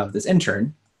I have this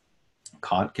intern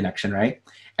connection, right?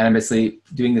 And I'm basically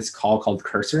doing this call called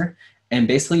cursor. And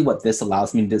basically what this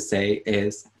allows me to say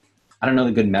is, I don't know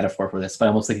the good metaphor for this, but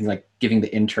I'm almost thinking like giving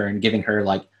the intern, giving her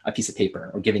like a piece of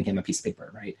paper, or giving him a piece of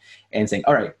paper, right? And saying,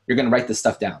 all right, you're going to write this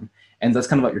stuff down. And that's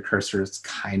kind of what your cursor is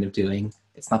kind of doing.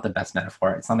 It's not the best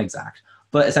metaphor. It's not exact.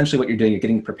 But essentially what you're doing, you're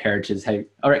getting prepared to say,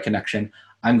 all right, connection,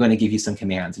 I'm going to give you some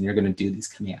commands and you're going to do these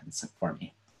commands for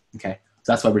me. Okay,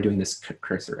 so that's why we're doing this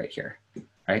cursor right here,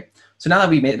 right? So now that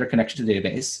we made our connection to the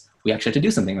database, we actually have to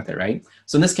do something with it, right?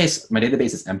 So in this case, my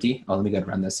database is empty. Oh, let me go ahead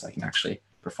and run this so I can actually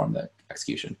perform the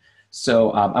execution.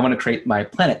 So I'm going to create my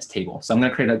planets table. So I'm going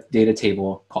to create a data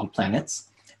table called planets.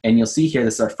 And you'll see here,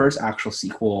 this is our first actual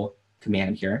SQL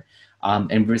command here.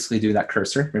 And basically do that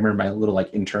cursor. Remember my little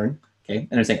like intern, okay?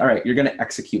 And they're saying, all right, you're going to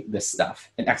execute this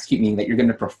stuff. And execute meaning that you're going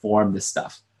to perform this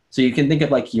stuff. So you can think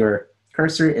of like your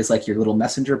cursor is like your little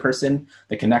messenger person.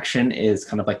 The connection is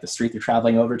kind of like the street they're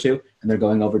traveling over to, and they're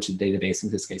going over to the database, in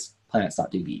this case,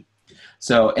 planets.db.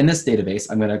 So in this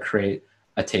database, I'm going to create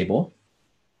a table,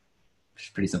 which is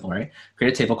pretty simple, right?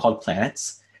 Create a table called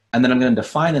planets. And then I'm going to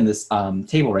define in this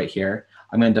table right here,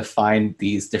 I'm going to define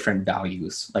these different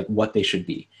values, like what they should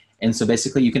be. And so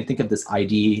basically you can think of this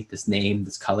ID, this name,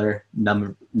 this color,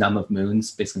 num of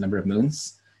moons, basically number of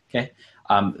moons, okay?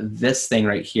 This thing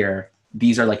right here,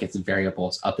 these are like its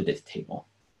variables of the data table,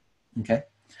 okay?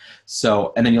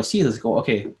 So, and then you'll see this go,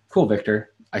 okay, cool,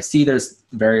 Victor. I see there's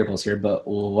variables here, but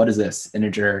what is this?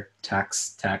 Integer,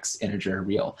 text, integer,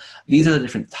 real. These are the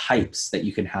different types that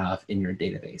you can have in your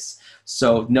database.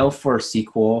 So know for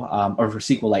SQL, or for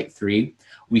SQLite 3,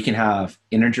 we can have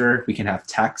integer, we can have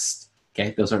text,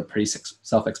 okay? Those are pretty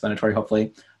self-explanatory,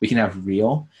 hopefully. We can have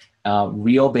real.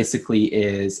 Real basically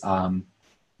is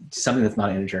something that's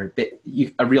not an integer, but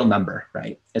a real number,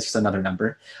 right? It's just another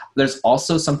number. There's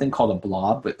also something called a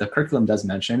blob, but the curriculum does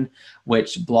mention,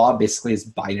 which blob basically is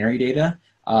binary data.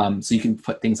 So you can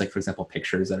put things like, for example,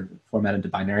 pictures that are formatted to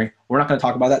binary. We're not going to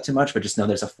talk about that too much, but just know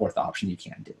there's a fourth option you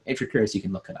can do. If you're curious, you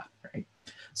can look it up, right?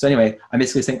 So anyway, I'm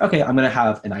basically saying, okay, I'm going to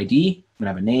have an ID, I'm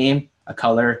going to have a name, a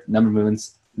color, number of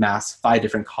moons, mass, 5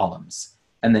 different columns.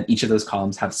 And then each of those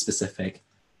columns have specific,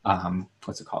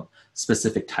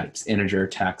 specific types, integer,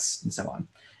 text, and so on.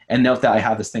 And note that I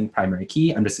have this thing primary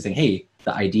key. I'm just saying, hey,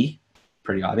 the ID,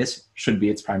 pretty obvious, should be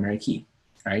its primary key,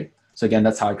 right? So again,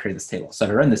 that's how I create this table. So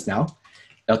if I run this now,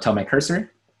 it'll tell my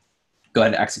cursor, go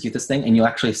ahead and execute this thing, and you'll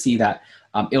actually see that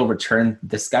it'll return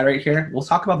this guy right here. We'll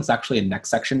talk about this actually in next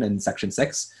section, in section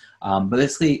 6. But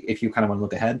basically, if you kind of want to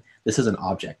look ahead, this is an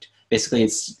object. Basically,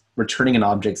 it's returning an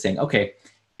object saying, okay,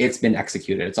 it's been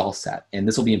executed, it's all set. And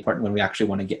this will be important when we actually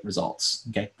want to get results,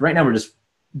 okay? Right now, we're just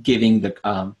giving the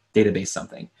database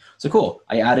something. So cool,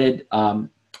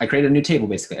 I created a new table,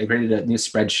 basically. I created a new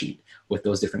spreadsheet with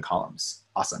those different columns.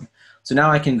 Awesome. So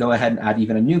now I can go ahead and add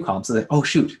even a new column. So that, oh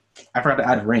shoot, I forgot to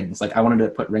add rings. Like I wanted to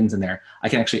put rings in there. I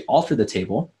can actually alter the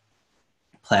table,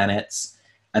 planets,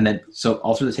 and then, so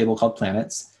alter the table called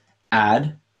planets,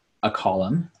 add a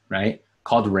column, right,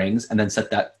 called rings, and then set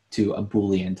that to a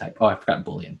Boolean type. Oh, I forgot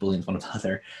Boolean. Boolean is one of the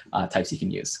other types you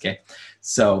can use, okay?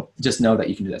 So just know that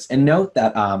you can do this. And note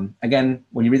that, again,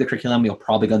 when you read the curriculum, you'll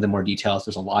probably go into more details.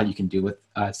 There's a lot you can do with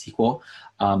SQL.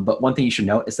 But one thing you should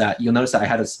note is that you'll notice that I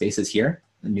had spaces here,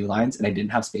 the new lines, and I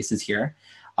didn't have spaces here.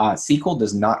 SQL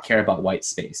does not care about white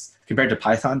space. Compared to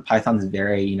Python, Python's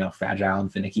very fragile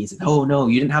and finicky. It's like, oh no,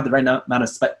 you didn't have the right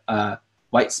amount of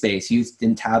white space. You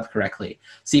didn't tab correctly.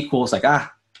 SQL is like,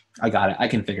 I got it. I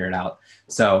can figure it out.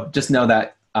 So just know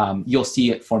that you'll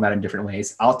see it formatted in different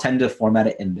ways. I'll tend to format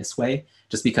it in this way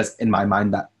just because in my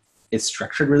mind that it's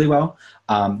structured really well.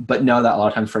 But know that a lot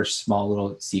of times for small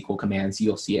little SQL commands,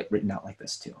 you'll see it written out like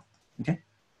this too. Okay,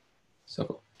 so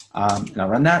cool. And I'll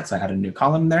run that. So I add a new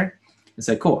column there and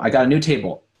say, cool, I got a new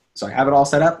table. So I have it all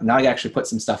set up. Now I actually put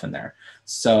some stuff in there.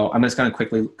 So I'm just going to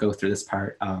quickly go through this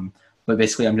part. But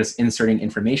basically, I'm just inserting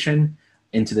information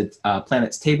into the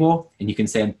planets table, and you can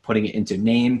say I'm putting it into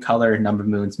name, color, number of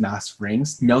moons, mass,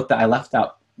 rings. Note that I left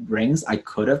out rings. I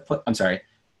could have put, I'm sorry,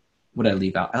 what did I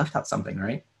leave out? I left out something,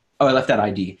 right? Oh, I left out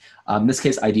ID. In this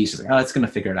case, ID is just like, oh, it's going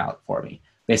to figure it out for me.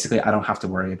 Basically, I don't have to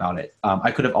worry about it.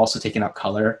 I could have also taken out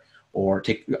color or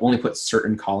only put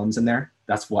certain columns in there.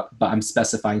 That's what, but I'm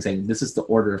specifying saying this is the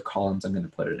order of columns I'm going to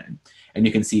put it in. And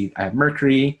you can see I have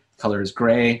Mercury, color is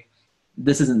gray.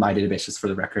 This isn't my database, just for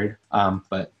the record,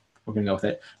 but we're going to go with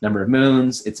it. Number of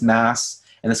moons, its mass.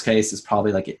 In this case, is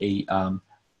probably like a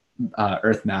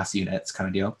Earth mass units kind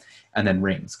of deal. And then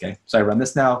rings, okay? So I run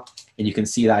this now, and you can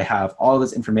see that I have all of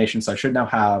this information. So I should now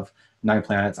have 9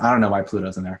 planets. I don't know why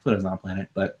Pluto's in there. Pluto's not a planet,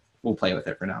 but we'll play with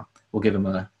it for now. We'll give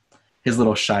him his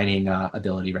little shining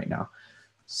ability right now.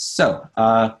 So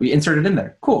we inserted in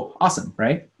there. Cool, awesome,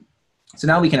 right? So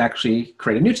now we can actually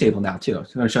create a new table now too.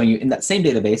 So I'm showing you in that same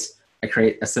database, I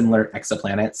create a similar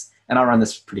exoplanets, and I'll run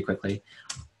this pretty quickly.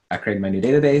 I created my new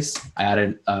database. I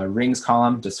added a rings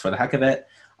column just for the heck of it.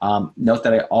 Note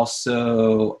that I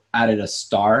also added a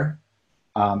star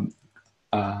column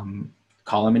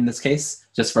in this case,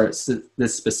 just for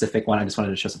this specific one. I just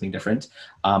wanted to show something different.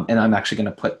 And I'm actually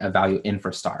going to put a value in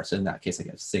for star. So in that case, I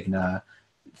get Cygna,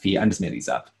 Phi. I just made these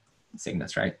up.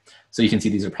 Cygnus, right? So you can see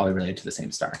these are probably related to the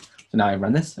same star. So now I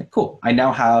run this, like, cool. I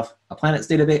now have a planets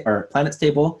database or planets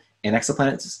table and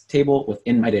exoplanets table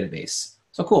within my database.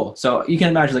 So cool. So you can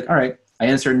imagine, like, all right, I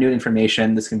insert new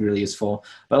information. This can be really useful.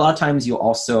 But a lot of times you'll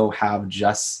also have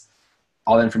just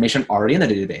all the information already in the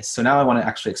database. So now I want to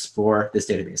actually explore this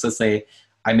database. Let's say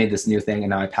I made this new thing and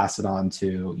now I pass it on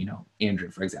to, Andrew,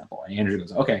 for example. And Andrew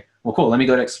goes, okay, well, cool. Let me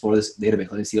go to explore this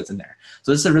database. Let me see what's in there.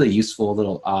 So this is a really useful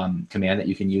little command that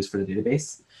you can use for the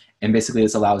database. And basically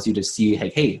this allows you to see,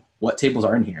 hey, what tables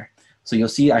are in here? So you'll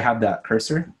see I have that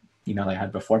cursor, that I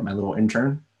had before, my little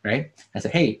intern, right? I say,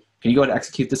 hey, can you go to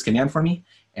execute this command for me?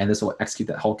 And this will execute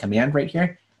that whole command right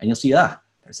here. And you'll see,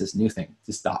 there's this new thing,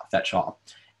 this dot fetch all.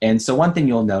 And so one thing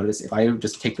you'll notice, if I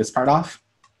just take this part off,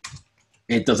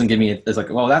 it doesn't give me, it's like,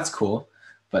 well, that's cool,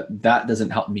 but that doesn't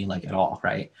help me like at all,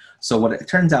 right? So what it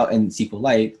turns out in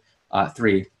SQLite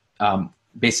 3,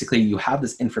 basically you have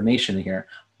this information here,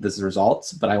 this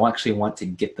results, but I actually want to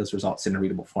get those results in a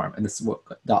readable form. And this is what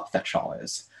dot fetch all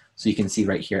is. So you can see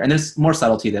right here, and there's more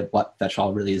subtlety than what fetch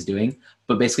all really is doing,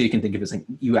 but basically you can think of it as like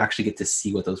you actually get to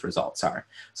see what those results are.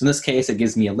 So in this case, it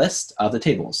gives me a list of the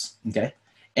tables, okay?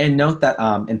 And note that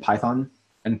in Python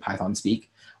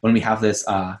speak, when we have this,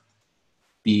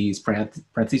 these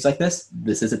parentheses like this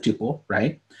is a tuple,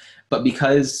 right? But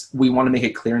because we want to make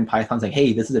it clear in Python, saying,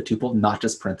 hey, this is a tuple, not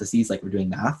just parentheses like we're doing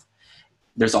math,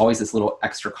 there's always this little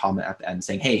extra comment at the end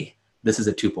saying, hey, this is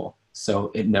a tuple.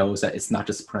 So it knows that it's not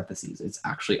just parentheses, it's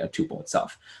actually a tuple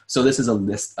itself. So this is a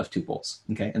list of tuples,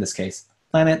 okay? In this case,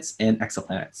 planets and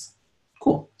exoplanets.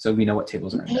 Cool, so we know what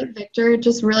tables are in Hey, there. Victor,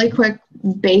 just really quick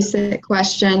basic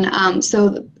question.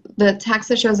 So the text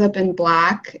that shows up in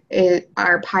black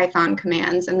are Python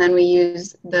commands, and then we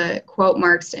use the quote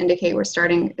marks to indicate we're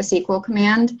starting a SQL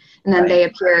command, and then they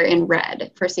appear in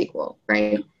red for SQL,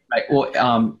 right? Right,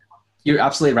 well, you're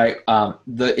absolutely right.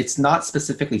 It's not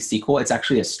specifically SQL, it's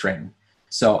actually a string.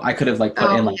 So I could have like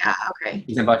put in like, okay.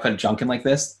 if I put junk in like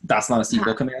this, that's not a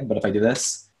SQL command, but if I do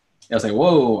this, it was like,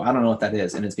 whoa, I don't know what that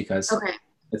is. And it's because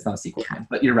it's not a SQL command,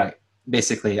 but you're right.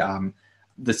 Basically,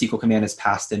 the SQL command is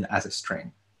passed in as a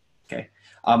string. Okay.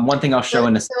 One thing I'll show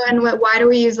in a... So, and why do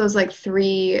we use those like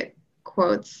three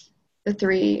quotes, the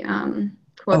three quotes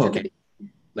at the beginning?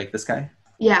 Like this guy?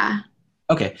 Yeah.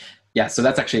 Okay. Yeah, so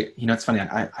that's actually, you know, it's funny.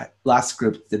 I last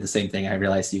group did the same thing. I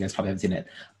realized you guys probably haven't seen it.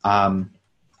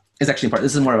 It's actually important.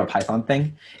 This is more of a Python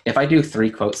thing. If I do 3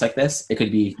 quotes like this, it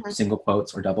could be single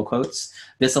quotes or double quotes.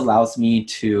 This allows me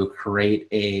to create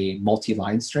a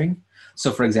multi-line string.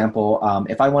 So for example,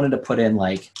 if I wanted to put in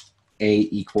like A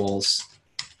equals,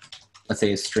 let's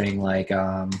say a string like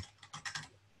that,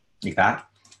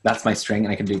 that's my string,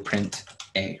 and I can do print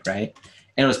A, right?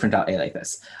 And it'll just print out A like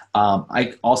this.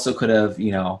 I also could have,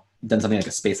 you know, done something like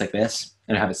a space like this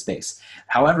and have a space.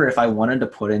 However, if I wanted to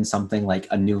put in something like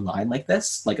a new line like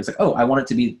this, like it's like, oh, I want it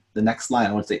to be the next line.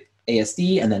 I want it to say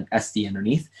ASD and then SD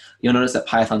underneath. You'll notice that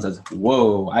Python says,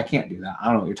 whoa, I can't do that. I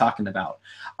don't know what you're talking about.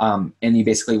 And you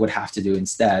basically would have to do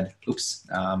instead, oops,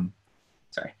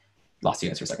 sorry, lost you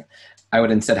guys for a second. I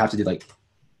would instead have to do like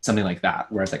something like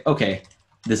that, where it's like, okay,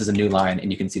 this is a new line,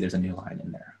 and you can see there's a new line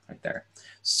in there, right there.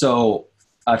 So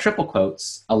triple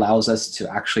quotes allows us to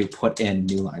actually put in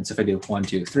new lines. So if I do 1,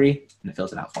 2, 3, and it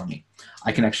fills it out for me,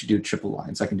 I can actually do triple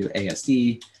lines. So I can do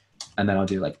ASD, and then I'll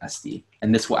do like SD.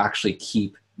 And this will actually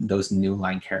keep those new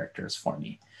line characters for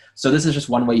me. So this is just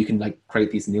one way you can like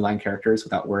create these new line characters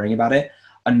without worrying about it.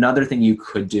 Another thing you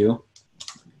could do,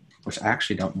 which I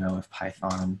actually don't know if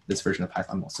Python, this version of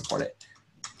Python will support it.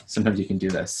 Sometimes you can do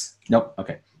this. Nope,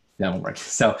 okay. That won't work.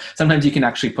 So sometimes you can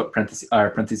actually put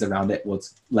parentheses around it. We'll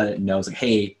let it know, like,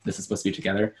 hey, this is supposed to be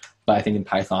together. But I think in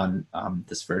Python,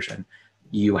 this version,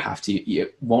 you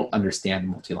won't understand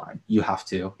multi-line. You have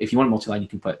to, if you want multi-line, you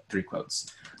can put 3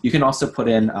 quotes. You can also put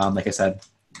in, like I said,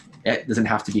 it doesn't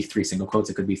have to be 3 single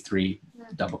quotes. It could be 3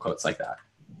 double quotes like that.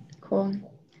 Cool.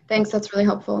 Thanks. That's really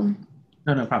helpful.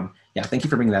 No problem. Yeah, thank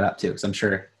you for bringing that up too, because I'm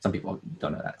sure some people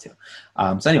don't know that too.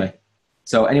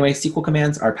 So anyway, SQL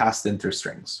commands are passed in through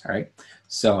strings, all right?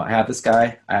 So I have this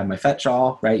guy, I have my fetch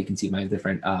all, right? You can see my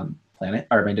different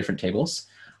my different tables.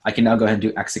 I can now go ahead and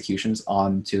do executions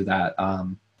onto that.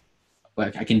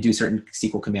 Like I can do certain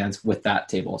SQL commands with that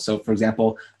table. So for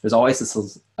example, there's always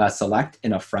a select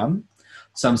and a from.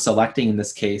 So I'm selecting, in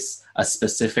this case, a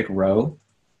specific row.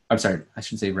 I'm sorry, I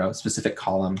shouldn't say row, specific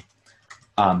column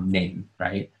name,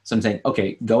 right? So I'm saying,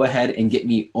 okay, go ahead and get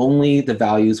me only the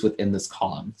values within this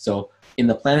column. So in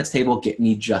the planets table, get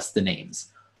me just the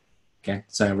names. Okay,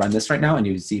 so I run this right now and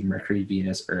you see Mercury,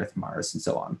 Venus, Earth, Mars, and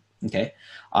so on. Okay,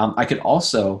 I could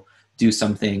also do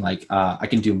something like I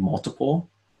can do multiple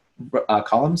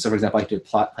columns. So for example, I could do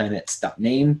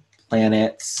planets.name,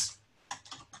 planets,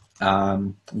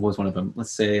 what was one of them?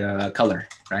 Let's say color,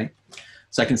 right?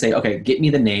 So I can say, okay, get me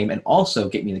the name and also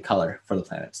get me the color for the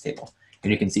planets table.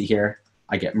 And you can see here,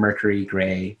 I get Mercury,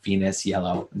 gray, Venus,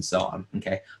 yellow, and so on,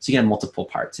 okay? So you get multiple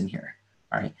parts in here,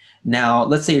 all right? Now,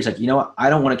 let's say you're like, you know what? I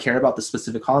don't want to care about the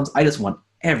specific columns. I just want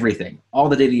everything, all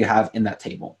the data you have in that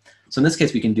table. So in this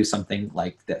case, we can do something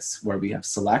like this, where we have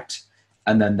select,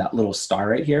 and then that little star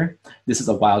right here. This is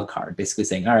a wildcard, basically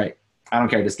saying, all right, I don't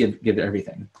care, just give it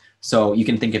everything. So you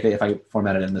can think of it, if I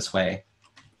format it in this way,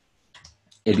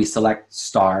 it'd be select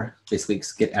star, basically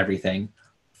get everything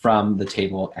from the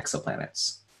table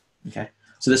exoplanets, okay?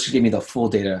 So this should give me the full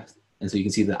data. And so you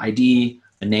can see the ID,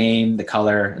 the name, the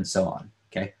color, and so on,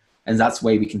 okay? And that's the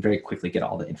way we can very quickly get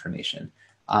all the information.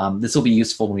 This will be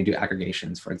useful when we do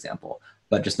aggregations, for example,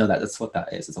 but just know that that's what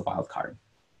that is. It's a wildcard,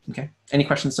 okay? Any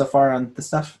questions so far on this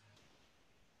stuff?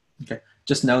 Okay,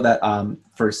 just know that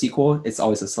for SQL, it's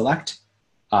always a select.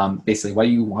 Basically, what do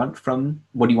you want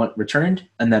returned,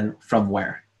 and then from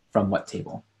where, from what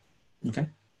table, okay?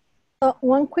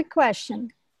 One quick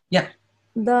question. Yeah.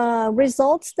 The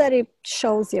results that it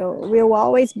shows you will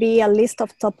always be a list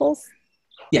of tuples?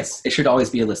 Yes, it should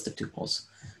always be a list of tuples.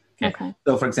 Okay.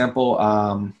 So for example,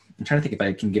 I'm trying to think if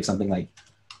I can give something like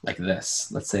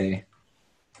this. Let's say,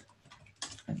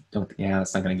 it's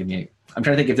not going to give me, I'm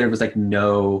trying to think if there was like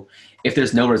if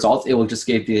there's no results, it will just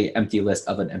give the empty list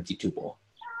of an empty tuple.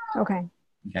 Okay.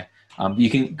 Okay. You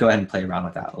can go ahead and play around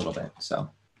with that a little bit. So,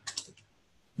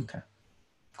 okay,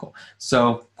 cool.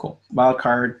 So cool,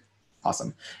 wildcard,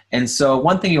 awesome. And so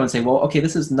one thing you want to say, well, okay,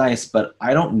 this is nice, but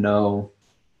I don't know,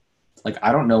 like,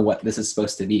 I don't know what this is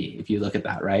supposed to be. If you look at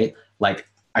that, right? Like,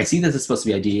 I see this is supposed to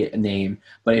be ID, a name,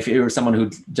 but if you were someone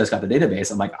who just got the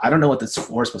database, I'm like, I don't know what this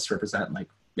score is supposed to represent. Like,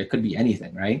 it could be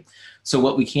anything, right? So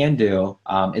what we can do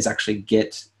is actually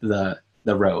get the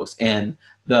rows. And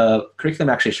the curriculum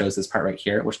actually shows this part right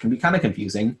here, which can be kind of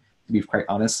confusing, to be quite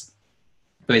honest.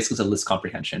 But basically, it's a list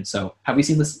comprehension. So have we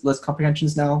seen this list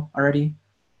comprehensions now already?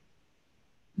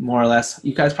 More or less.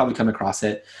 You guys probably come across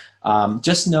it.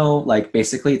 Just know, like,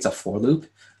 basically, it's a for loop.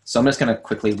 So I'm just going to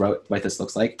quickly write what this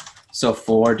looks like. So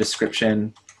for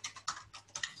description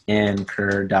in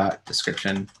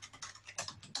cur.description,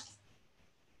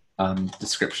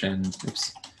 description,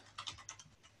 oops,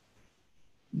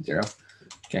 0.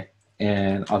 Okay.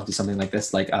 And I'll do something like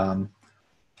this, like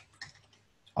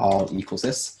all equals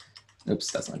this.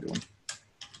 Oops, that's not a good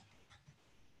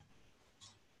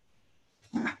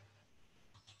one.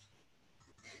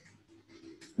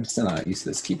 I'm still not used to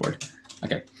this keyboard.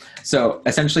 Okay, so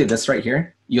essentially this right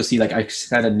here, you'll see like I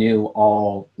set a new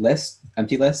all list,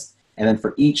 empty list, and then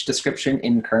for each description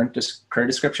in current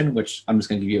description, which I'm just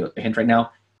gonna give you a hint right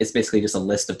now, it's basically just a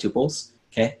list of tuples,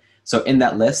 okay? So in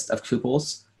that list of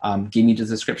tuples, give me the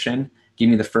description, give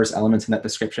me the first elements in that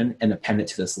description, and append it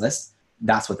to this list.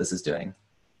 That's what this is doing.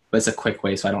 But it's a quick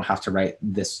way, so I don't have to write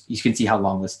this. You can see how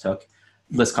long this took.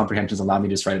 List comprehensions allow me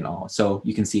to just write it all. So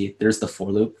you can see there's the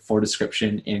for loop, for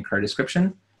description in cur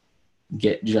description,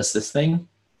 get just this thing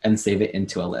and save it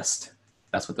into a list.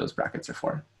 That's what those brackets are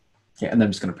for. Okay, and then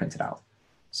I'm just gonna print it out.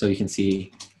 So you can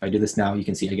see, if I do this now, you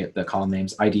can see I get the column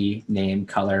names, ID, name,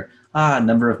 color,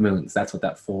 number of moons. That's what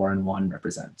that 4 and 1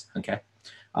 represent, okay?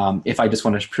 If I just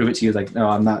want to prove it to you, like, no,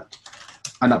 I'm not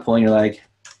pulling your leg.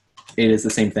 It is the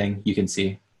same thing. You can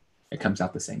see it comes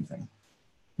out the same thing,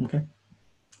 okay?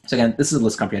 So again, this is a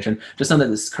list comprehension. Just know that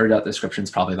this cur.description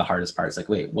is probably the hardest part. It's like,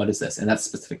 wait, what is this? And that's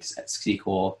specific to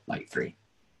SQL like 3,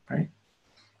 right?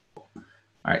 All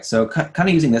right, so kind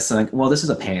of using this, like, well, this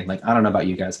is a pain. Like, I don't know about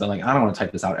you guys, but like, I don't want to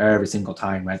type this out every single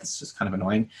time, right? This is just kind of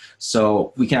annoying.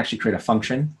 So we can actually create a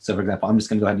function. So for example, I'm just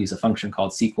gonna go ahead and use a function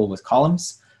called SQL with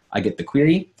columns. I get the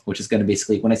query, which is gonna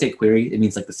basically, when I say query, it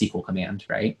means like the SQL command,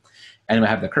 right? And then I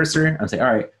have the cursor, I'm saying,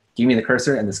 all right, give me the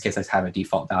cursor. In this case, I have a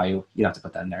default value. You don't have to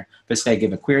put that in there. Basically, I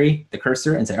give a query, the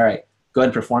cursor, and say, all right, go ahead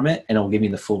and perform it, and it will give me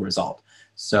the full result.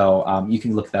 So you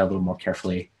can look at that a little more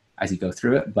carefully as you go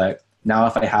through it. But now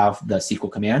if I have the SQL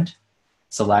command,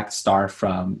 select star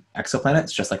from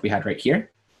exoplanets, just like we had right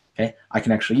here, okay, I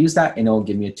can actually use that, and it will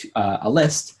give me a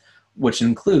list, which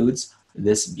includes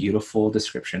this beautiful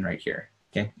description right here,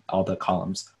 okay, all the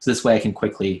columns. So this way I can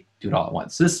quickly do it all at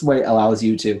once. So this way allows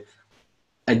you to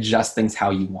adjust things how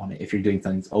you want it. If you're doing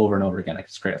things over and over again, I can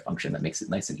just create a function that makes it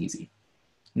nice and easy.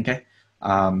 Okay.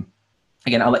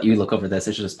 Again, I'll let you look over this.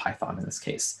 It's just Python in this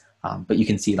case. But you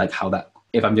can see like how that,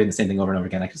 if I'm doing the same thing over and over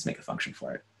again, I can just make a function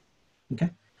for it.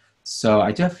 Okay. So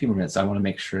I do have a few more minutes, so I want to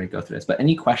make sure I go through this. But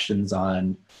any questions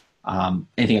on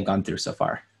anything I've gone through so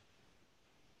far?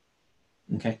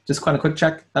 Okay, just kind of quick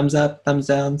check, thumbs up, thumbs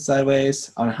down,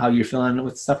 sideways on how you're feeling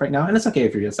with stuff right now. And it's okay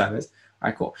if you're just sideways. All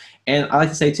right, cool. And I like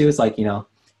to say too, is like, you know,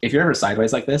 if you're ever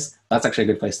sideways like this, that's actually a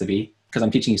good place to be because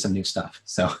I'm teaching you some new stuff.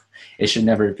 So it should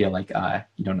never feel like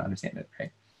you don't understand it,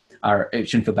 right? Or it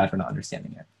shouldn't feel bad for not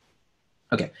understanding it.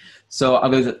 Okay, so I'll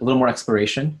go with a little more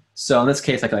exploration. So in this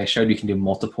case, like I showed, you can do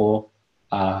multiple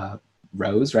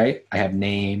rows, right? I have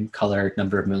name, color,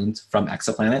 number of moons from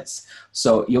exoplanets.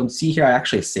 So you'll see here, I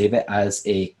actually save it as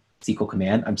a SQL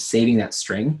command. I'm saving that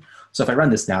string. So if I run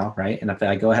this now, right? And if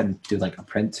I go ahead and do like a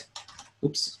print,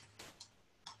 oops,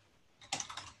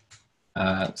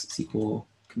 SQL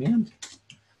command.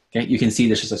 Okay, you can see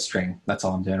this is a string. That's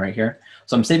all I'm doing right here.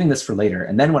 So I'm saving this for later.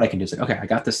 And then what I can do is like, okay, I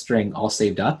got this string all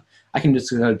saved up. I can just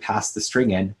go ahead and pass the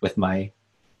string in with my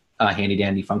handy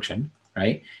dandy function,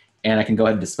 right? And I can go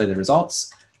ahead and display the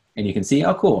results. And you can see,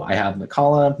 oh, cool. I have the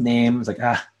column name. It's like,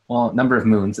 well, number of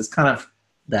moons. It's kind of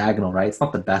diagonal, right? It's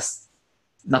not the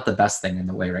best thing in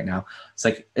the way right now. It's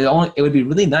like, it would be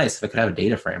really nice if I could have a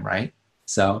data frame, right?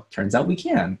 So turns out we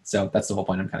can. So that's the whole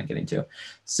point I'm kind of getting to.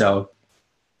 So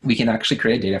we can actually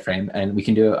create a data frame, and we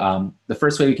can do the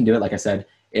first way we can do it, like I said,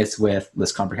 is with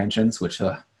list comprehensions, which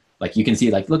like you can see,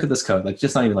 like, look at this code, like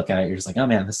just not even looking at it, you're just like, oh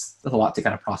man, this is a lot to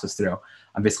kind of process through.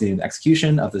 I'm basically doing the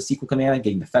execution of the SQL command,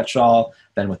 getting the fetch all,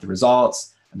 then with the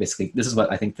results. And basically, this is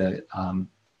what I think the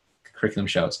curriculum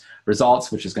shows.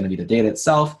 Results, which is going to be the data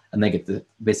itself, and they get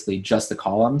basically just the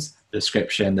columns, the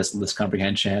description, this list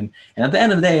comprehension. And at the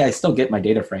end of the day, I still get my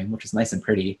data frame, which is nice and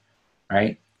pretty,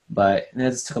 right? but it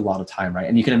just took a lot of time, right?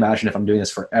 And you can imagine if I'm doing this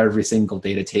for every single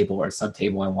data table or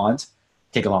subtable I want,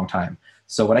 take a long time.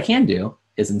 So what I can do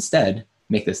is instead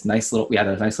make this nice little, we have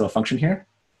a nice little function here,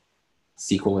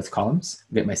 SQL with columns,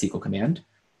 get my SQL command,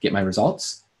 get my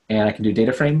results, and I can do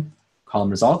data frame, column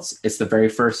results. It's the very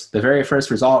first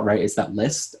result, right? It's that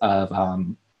list of,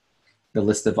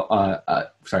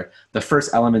 the first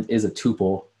element is a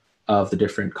tuple of the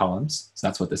different columns. So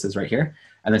that's what this is right here.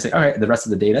 And then say, all right, the rest of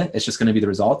the data, it's just gonna be the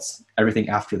results, everything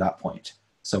after that point.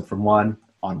 So from 1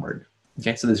 onward.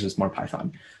 Okay, so this is just more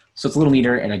Python. So it's a little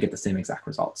neater and I get the same exact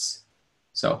results.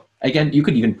 So again, you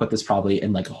could even put this probably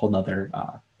in like a whole nother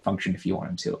function if you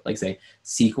wanted to, like say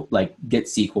SQL, like get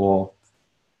SQL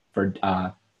for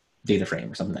data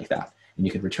frame or something like that. And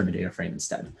you could return a data frame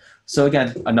instead. So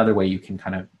again, another way you can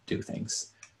kind of do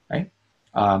things, right?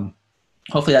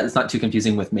 Hopefully that is not too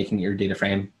confusing with making your data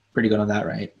frame. Pretty good on that,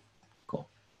 right? Cool,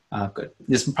 good.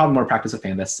 There's probably more practice with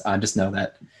Pandas. Just know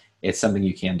that it's something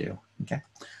you can do, okay?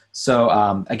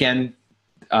 So again,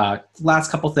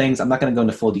 last couple things, I'm not gonna go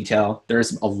into full detail.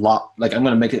 There's a lot, like I'm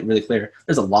gonna make it really clear.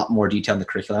 There's a lot more detail in the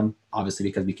curriculum, obviously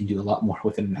because we can do a lot more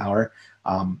within an hour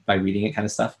by reading it kind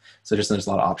of stuff. So just there's a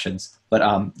lot of options.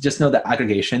 But just know that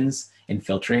aggregations and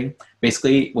filtering,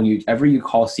 basically whenever you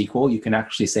call SQL, you can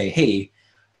actually say, hey,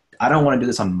 I don't wanna do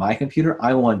this on my computer.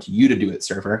 I want you to do it,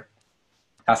 server.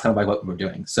 That's kind of like what we're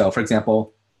doing. So for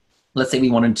example, let's say we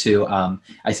wanted to,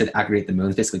 I said aggregate the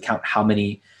moons, basically count how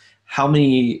many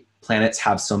planets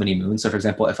have so many moons. So for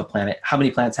example, if a planet, how many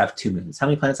planets have 2 moons? How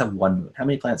many planets have 1 moon? How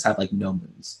many planets have like no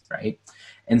moons, right?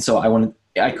 And so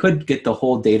I could get the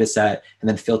whole data set and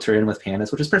then filter in with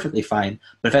Pandas, which is perfectly fine.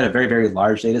 But if I had a very, very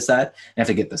large data set, and I have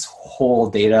to get this whole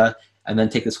data and then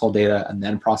take this whole data and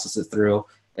then process it through,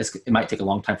 it might take a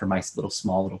long time for my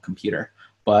small little computer.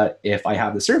 But if I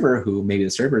have the server, who maybe the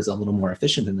server is a little more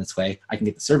efficient in this way, I can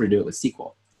get the server to do it with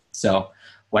SQL. So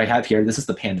what I have here, this is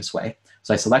the Pandas way.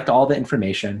 So I select all the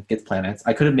information, get the planets.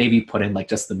 I could have maybe put in like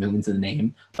just the moons in the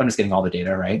name, but I'm just getting all the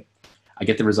data, right? I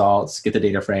get the results, get the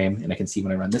data frame, and I can see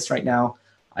when I run this right now,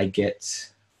 I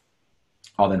get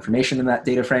all the information in that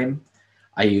data frame.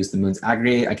 I use the moons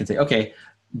aggregate. I can say, okay,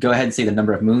 go ahead and say the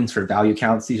number of moons for value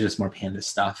counts. These are just more Pandas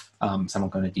stuff. So I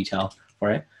won't go into detail for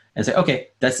it. And say, okay,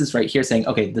 this is right here saying,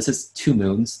 okay, this is 2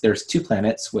 moons. There's 2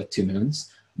 planets with 2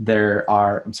 moons. There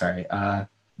are,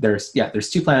 there's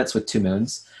 2 planets with 2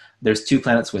 moons. There's 2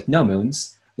 planets with no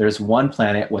moons. There's 1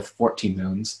 planet with 14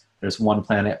 moons. There's 1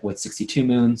 planet with 62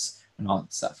 moons and all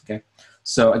that stuff, okay?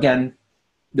 So again,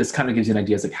 this kind of gives you an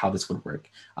idea of like how this would work.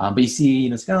 But you see,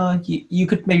 you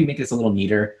could maybe make this a little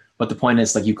neater, but the point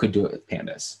is like you could do it with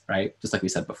Pandas, right? Just like we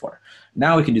said before.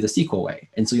 Now we can do the SQL way.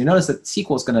 And so you notice that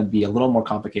SQL is gonna be a little more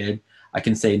complicated. I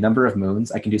can say number of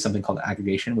moons. I can do something called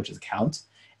aggregation, which is count.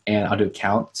 And I'll do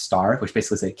count star, which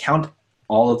basically say count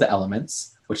all of the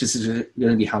elements, which is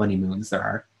going to be how many moons there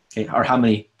are, okay, or how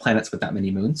many planets with that many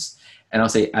moons. And I'll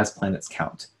say as planets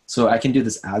count. So I can do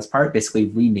this as part, basically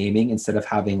renaming instead of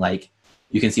having like,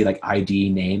 you can see like ID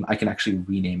name, I can actually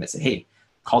rename it, say, hey,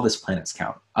 call this planets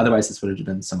count. Otherwise this would have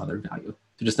been some other value.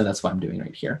 So just know that's what I'm doing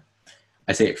right here.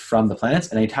 I say from the planets,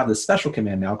 and I have this special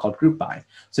command now called group by.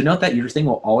 So note that your thing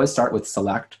will always start with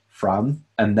select from,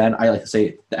 and then I like to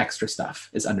say the extra stuff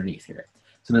is underneath here.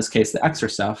 So in this case, the extra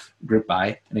stuff, group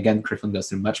by, and again, the curriculum goes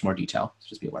through much more detail, so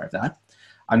just be aware of that.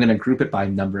 I'm gonna group it by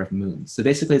number of moons. So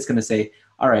basically it's gonna say,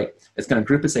 all right, it's gonna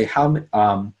group and say how,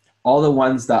 all the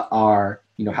ones that are,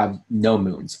 have no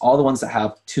moons, all the ones that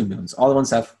have 2 moons, all the ones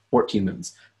that have 14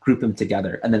 moons, group them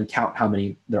together and then count how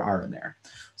many there are in there.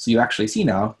 So you actually see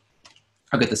now,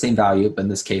 I'll get the same value, but in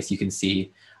this case, you can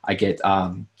see I get,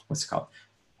 what's it called?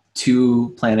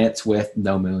 2 planets with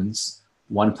no moons,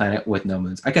 1 planet with no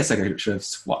moons. I guess I should have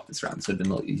swapped this around so it would have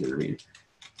been a little easier to read.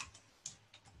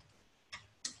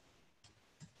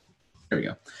 There we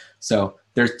go. So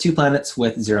there's 2 planets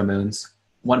with 0 moons,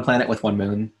 1 planet with 1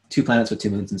 moon, 2 planets with 2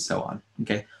 moons, and so on.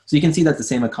 Okay, so you can see that's the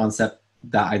same concept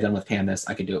that I've done with Pandas.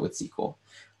 I could do it with SQL.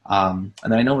 And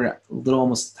then I know we're a little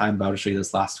almost time, but I'll show you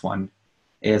this last one.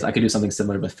 Is I could do something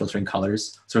similar with filtering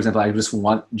colors. So for example, I just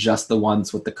want just the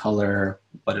ones with the color,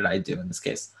 what did I do in this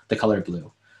case? The color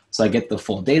blue. So I get the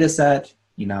full data set,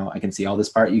 I can see all this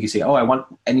part. You can see, oh, I want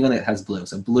anyone that has blue.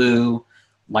 So blue,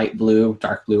 light blue,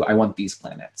 dark blue, I want these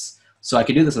planets. So I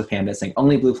could do this with Pandas, saying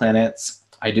only blue planets.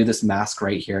 I do this mask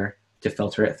right here to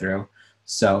filter it through.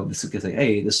 So this is gonna say,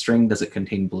 hey, the string, does it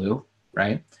contain blue,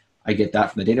 right? I get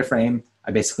that from the data frame.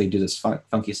 I basically do this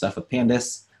funky stuff with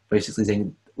Pandas, basically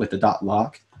saying, with the dot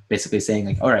lock, basically saying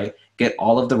like, all right, get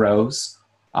all of the rows,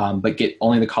 but get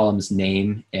only the columns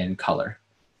name and color,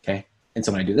 okay? And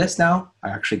so when I do this now, I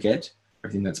actually get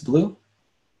everything that's blue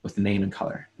with the name and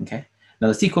color, okay? Now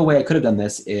the SQL way I could have done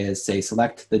this is say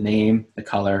select the name, the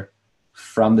color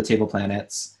from the table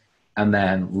planets, and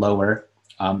then lower.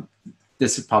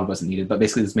 This probably wasn't needed, but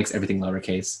basically this makes everything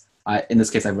lowercase. In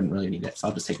this case, I wouldn't really need it, so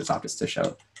I'll just take this off just to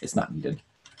show it's not needed.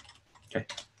 Okay,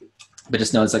 but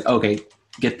just know it's like, okay,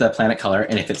 get the planet color,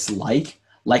 and if it's like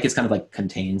is kind of like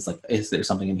contains, like, is there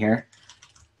something in here?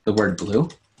 The word blue,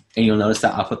 and you'll notice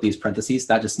that I'll put these parentheses.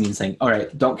 That just means saying, all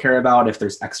right, don't care about if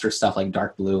there's extra stuff like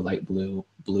dark blue, light blue,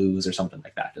 blues, or something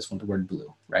like that. Just want the word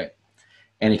blue, right?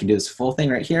 And you can do this full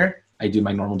thing right here. I do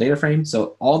my normal data frame.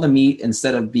 So all the meat,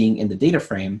 instead of being in the data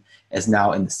frame, is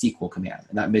now in the SQL command.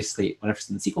 And that basically, whenever it's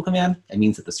in the SQL command, it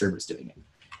means that the server is doing it.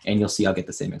 And you'll see I'll get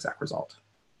the same exact result.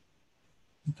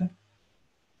 Okay,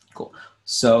 cool.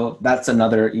 So that's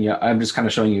another, I'm just kind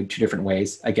of showing you 2 different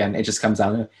ways. Again, it just comes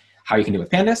down to how you can do it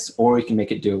with Pandas, or you can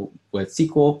make it do with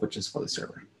SQL, which is for the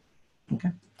server.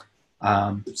 Okay.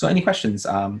 So any questions?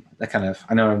 I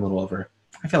know I'm a little over.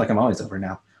 I feel like I'm always over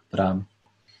now, but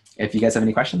if you guys have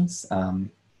any questions,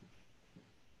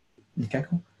 okay,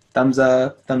 cool. Thumbs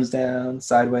up, thumbs down,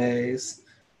 sideways.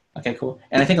 Okay, cool.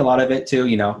 And I think a lot of it too,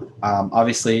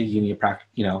 obviously you need to practice,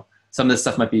 some of this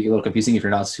stuff might be a little confusing if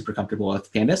you're not super comfortable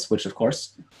with Pandas, which of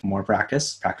course, more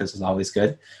practice. Practice is always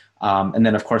good. And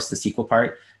then of course the SQL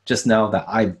part, just know that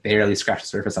I barely scratch the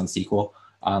surface on SQL.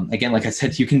 Again, like I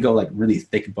said, you can go like really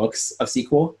thick books of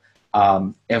SQL.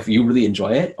 If you really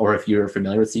enjoy it, or if you're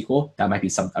familiar with SQL, that might be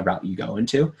a route you go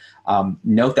into.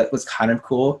 Note that was kind of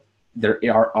cool. There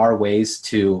are ways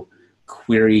to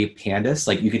query Pandas,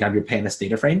 like you can have your Pandas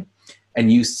data frame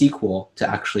and use SQL to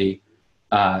actually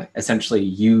essentially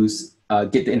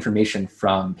get the information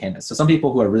from Pandas. So some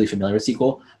people who are really familiar with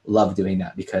SQL love doing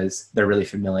that because they're really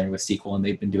familiar with SQL and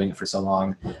they've been doing it for so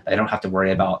long. They don't have to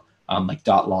worry about like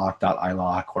 .lock,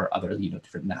 .ilock, or other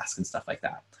different masks and stuff like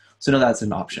that. So no, that's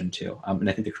an option too. And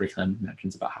I think the curriculum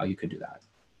mentions about how you could do that.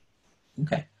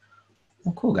 Okay,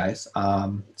 well, cool guys.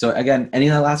 So again, any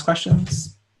other last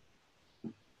questions?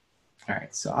 All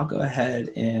right, so I'll go ahead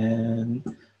and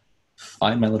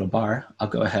find my little bar. I'll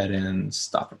go ahead and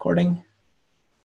stop recording.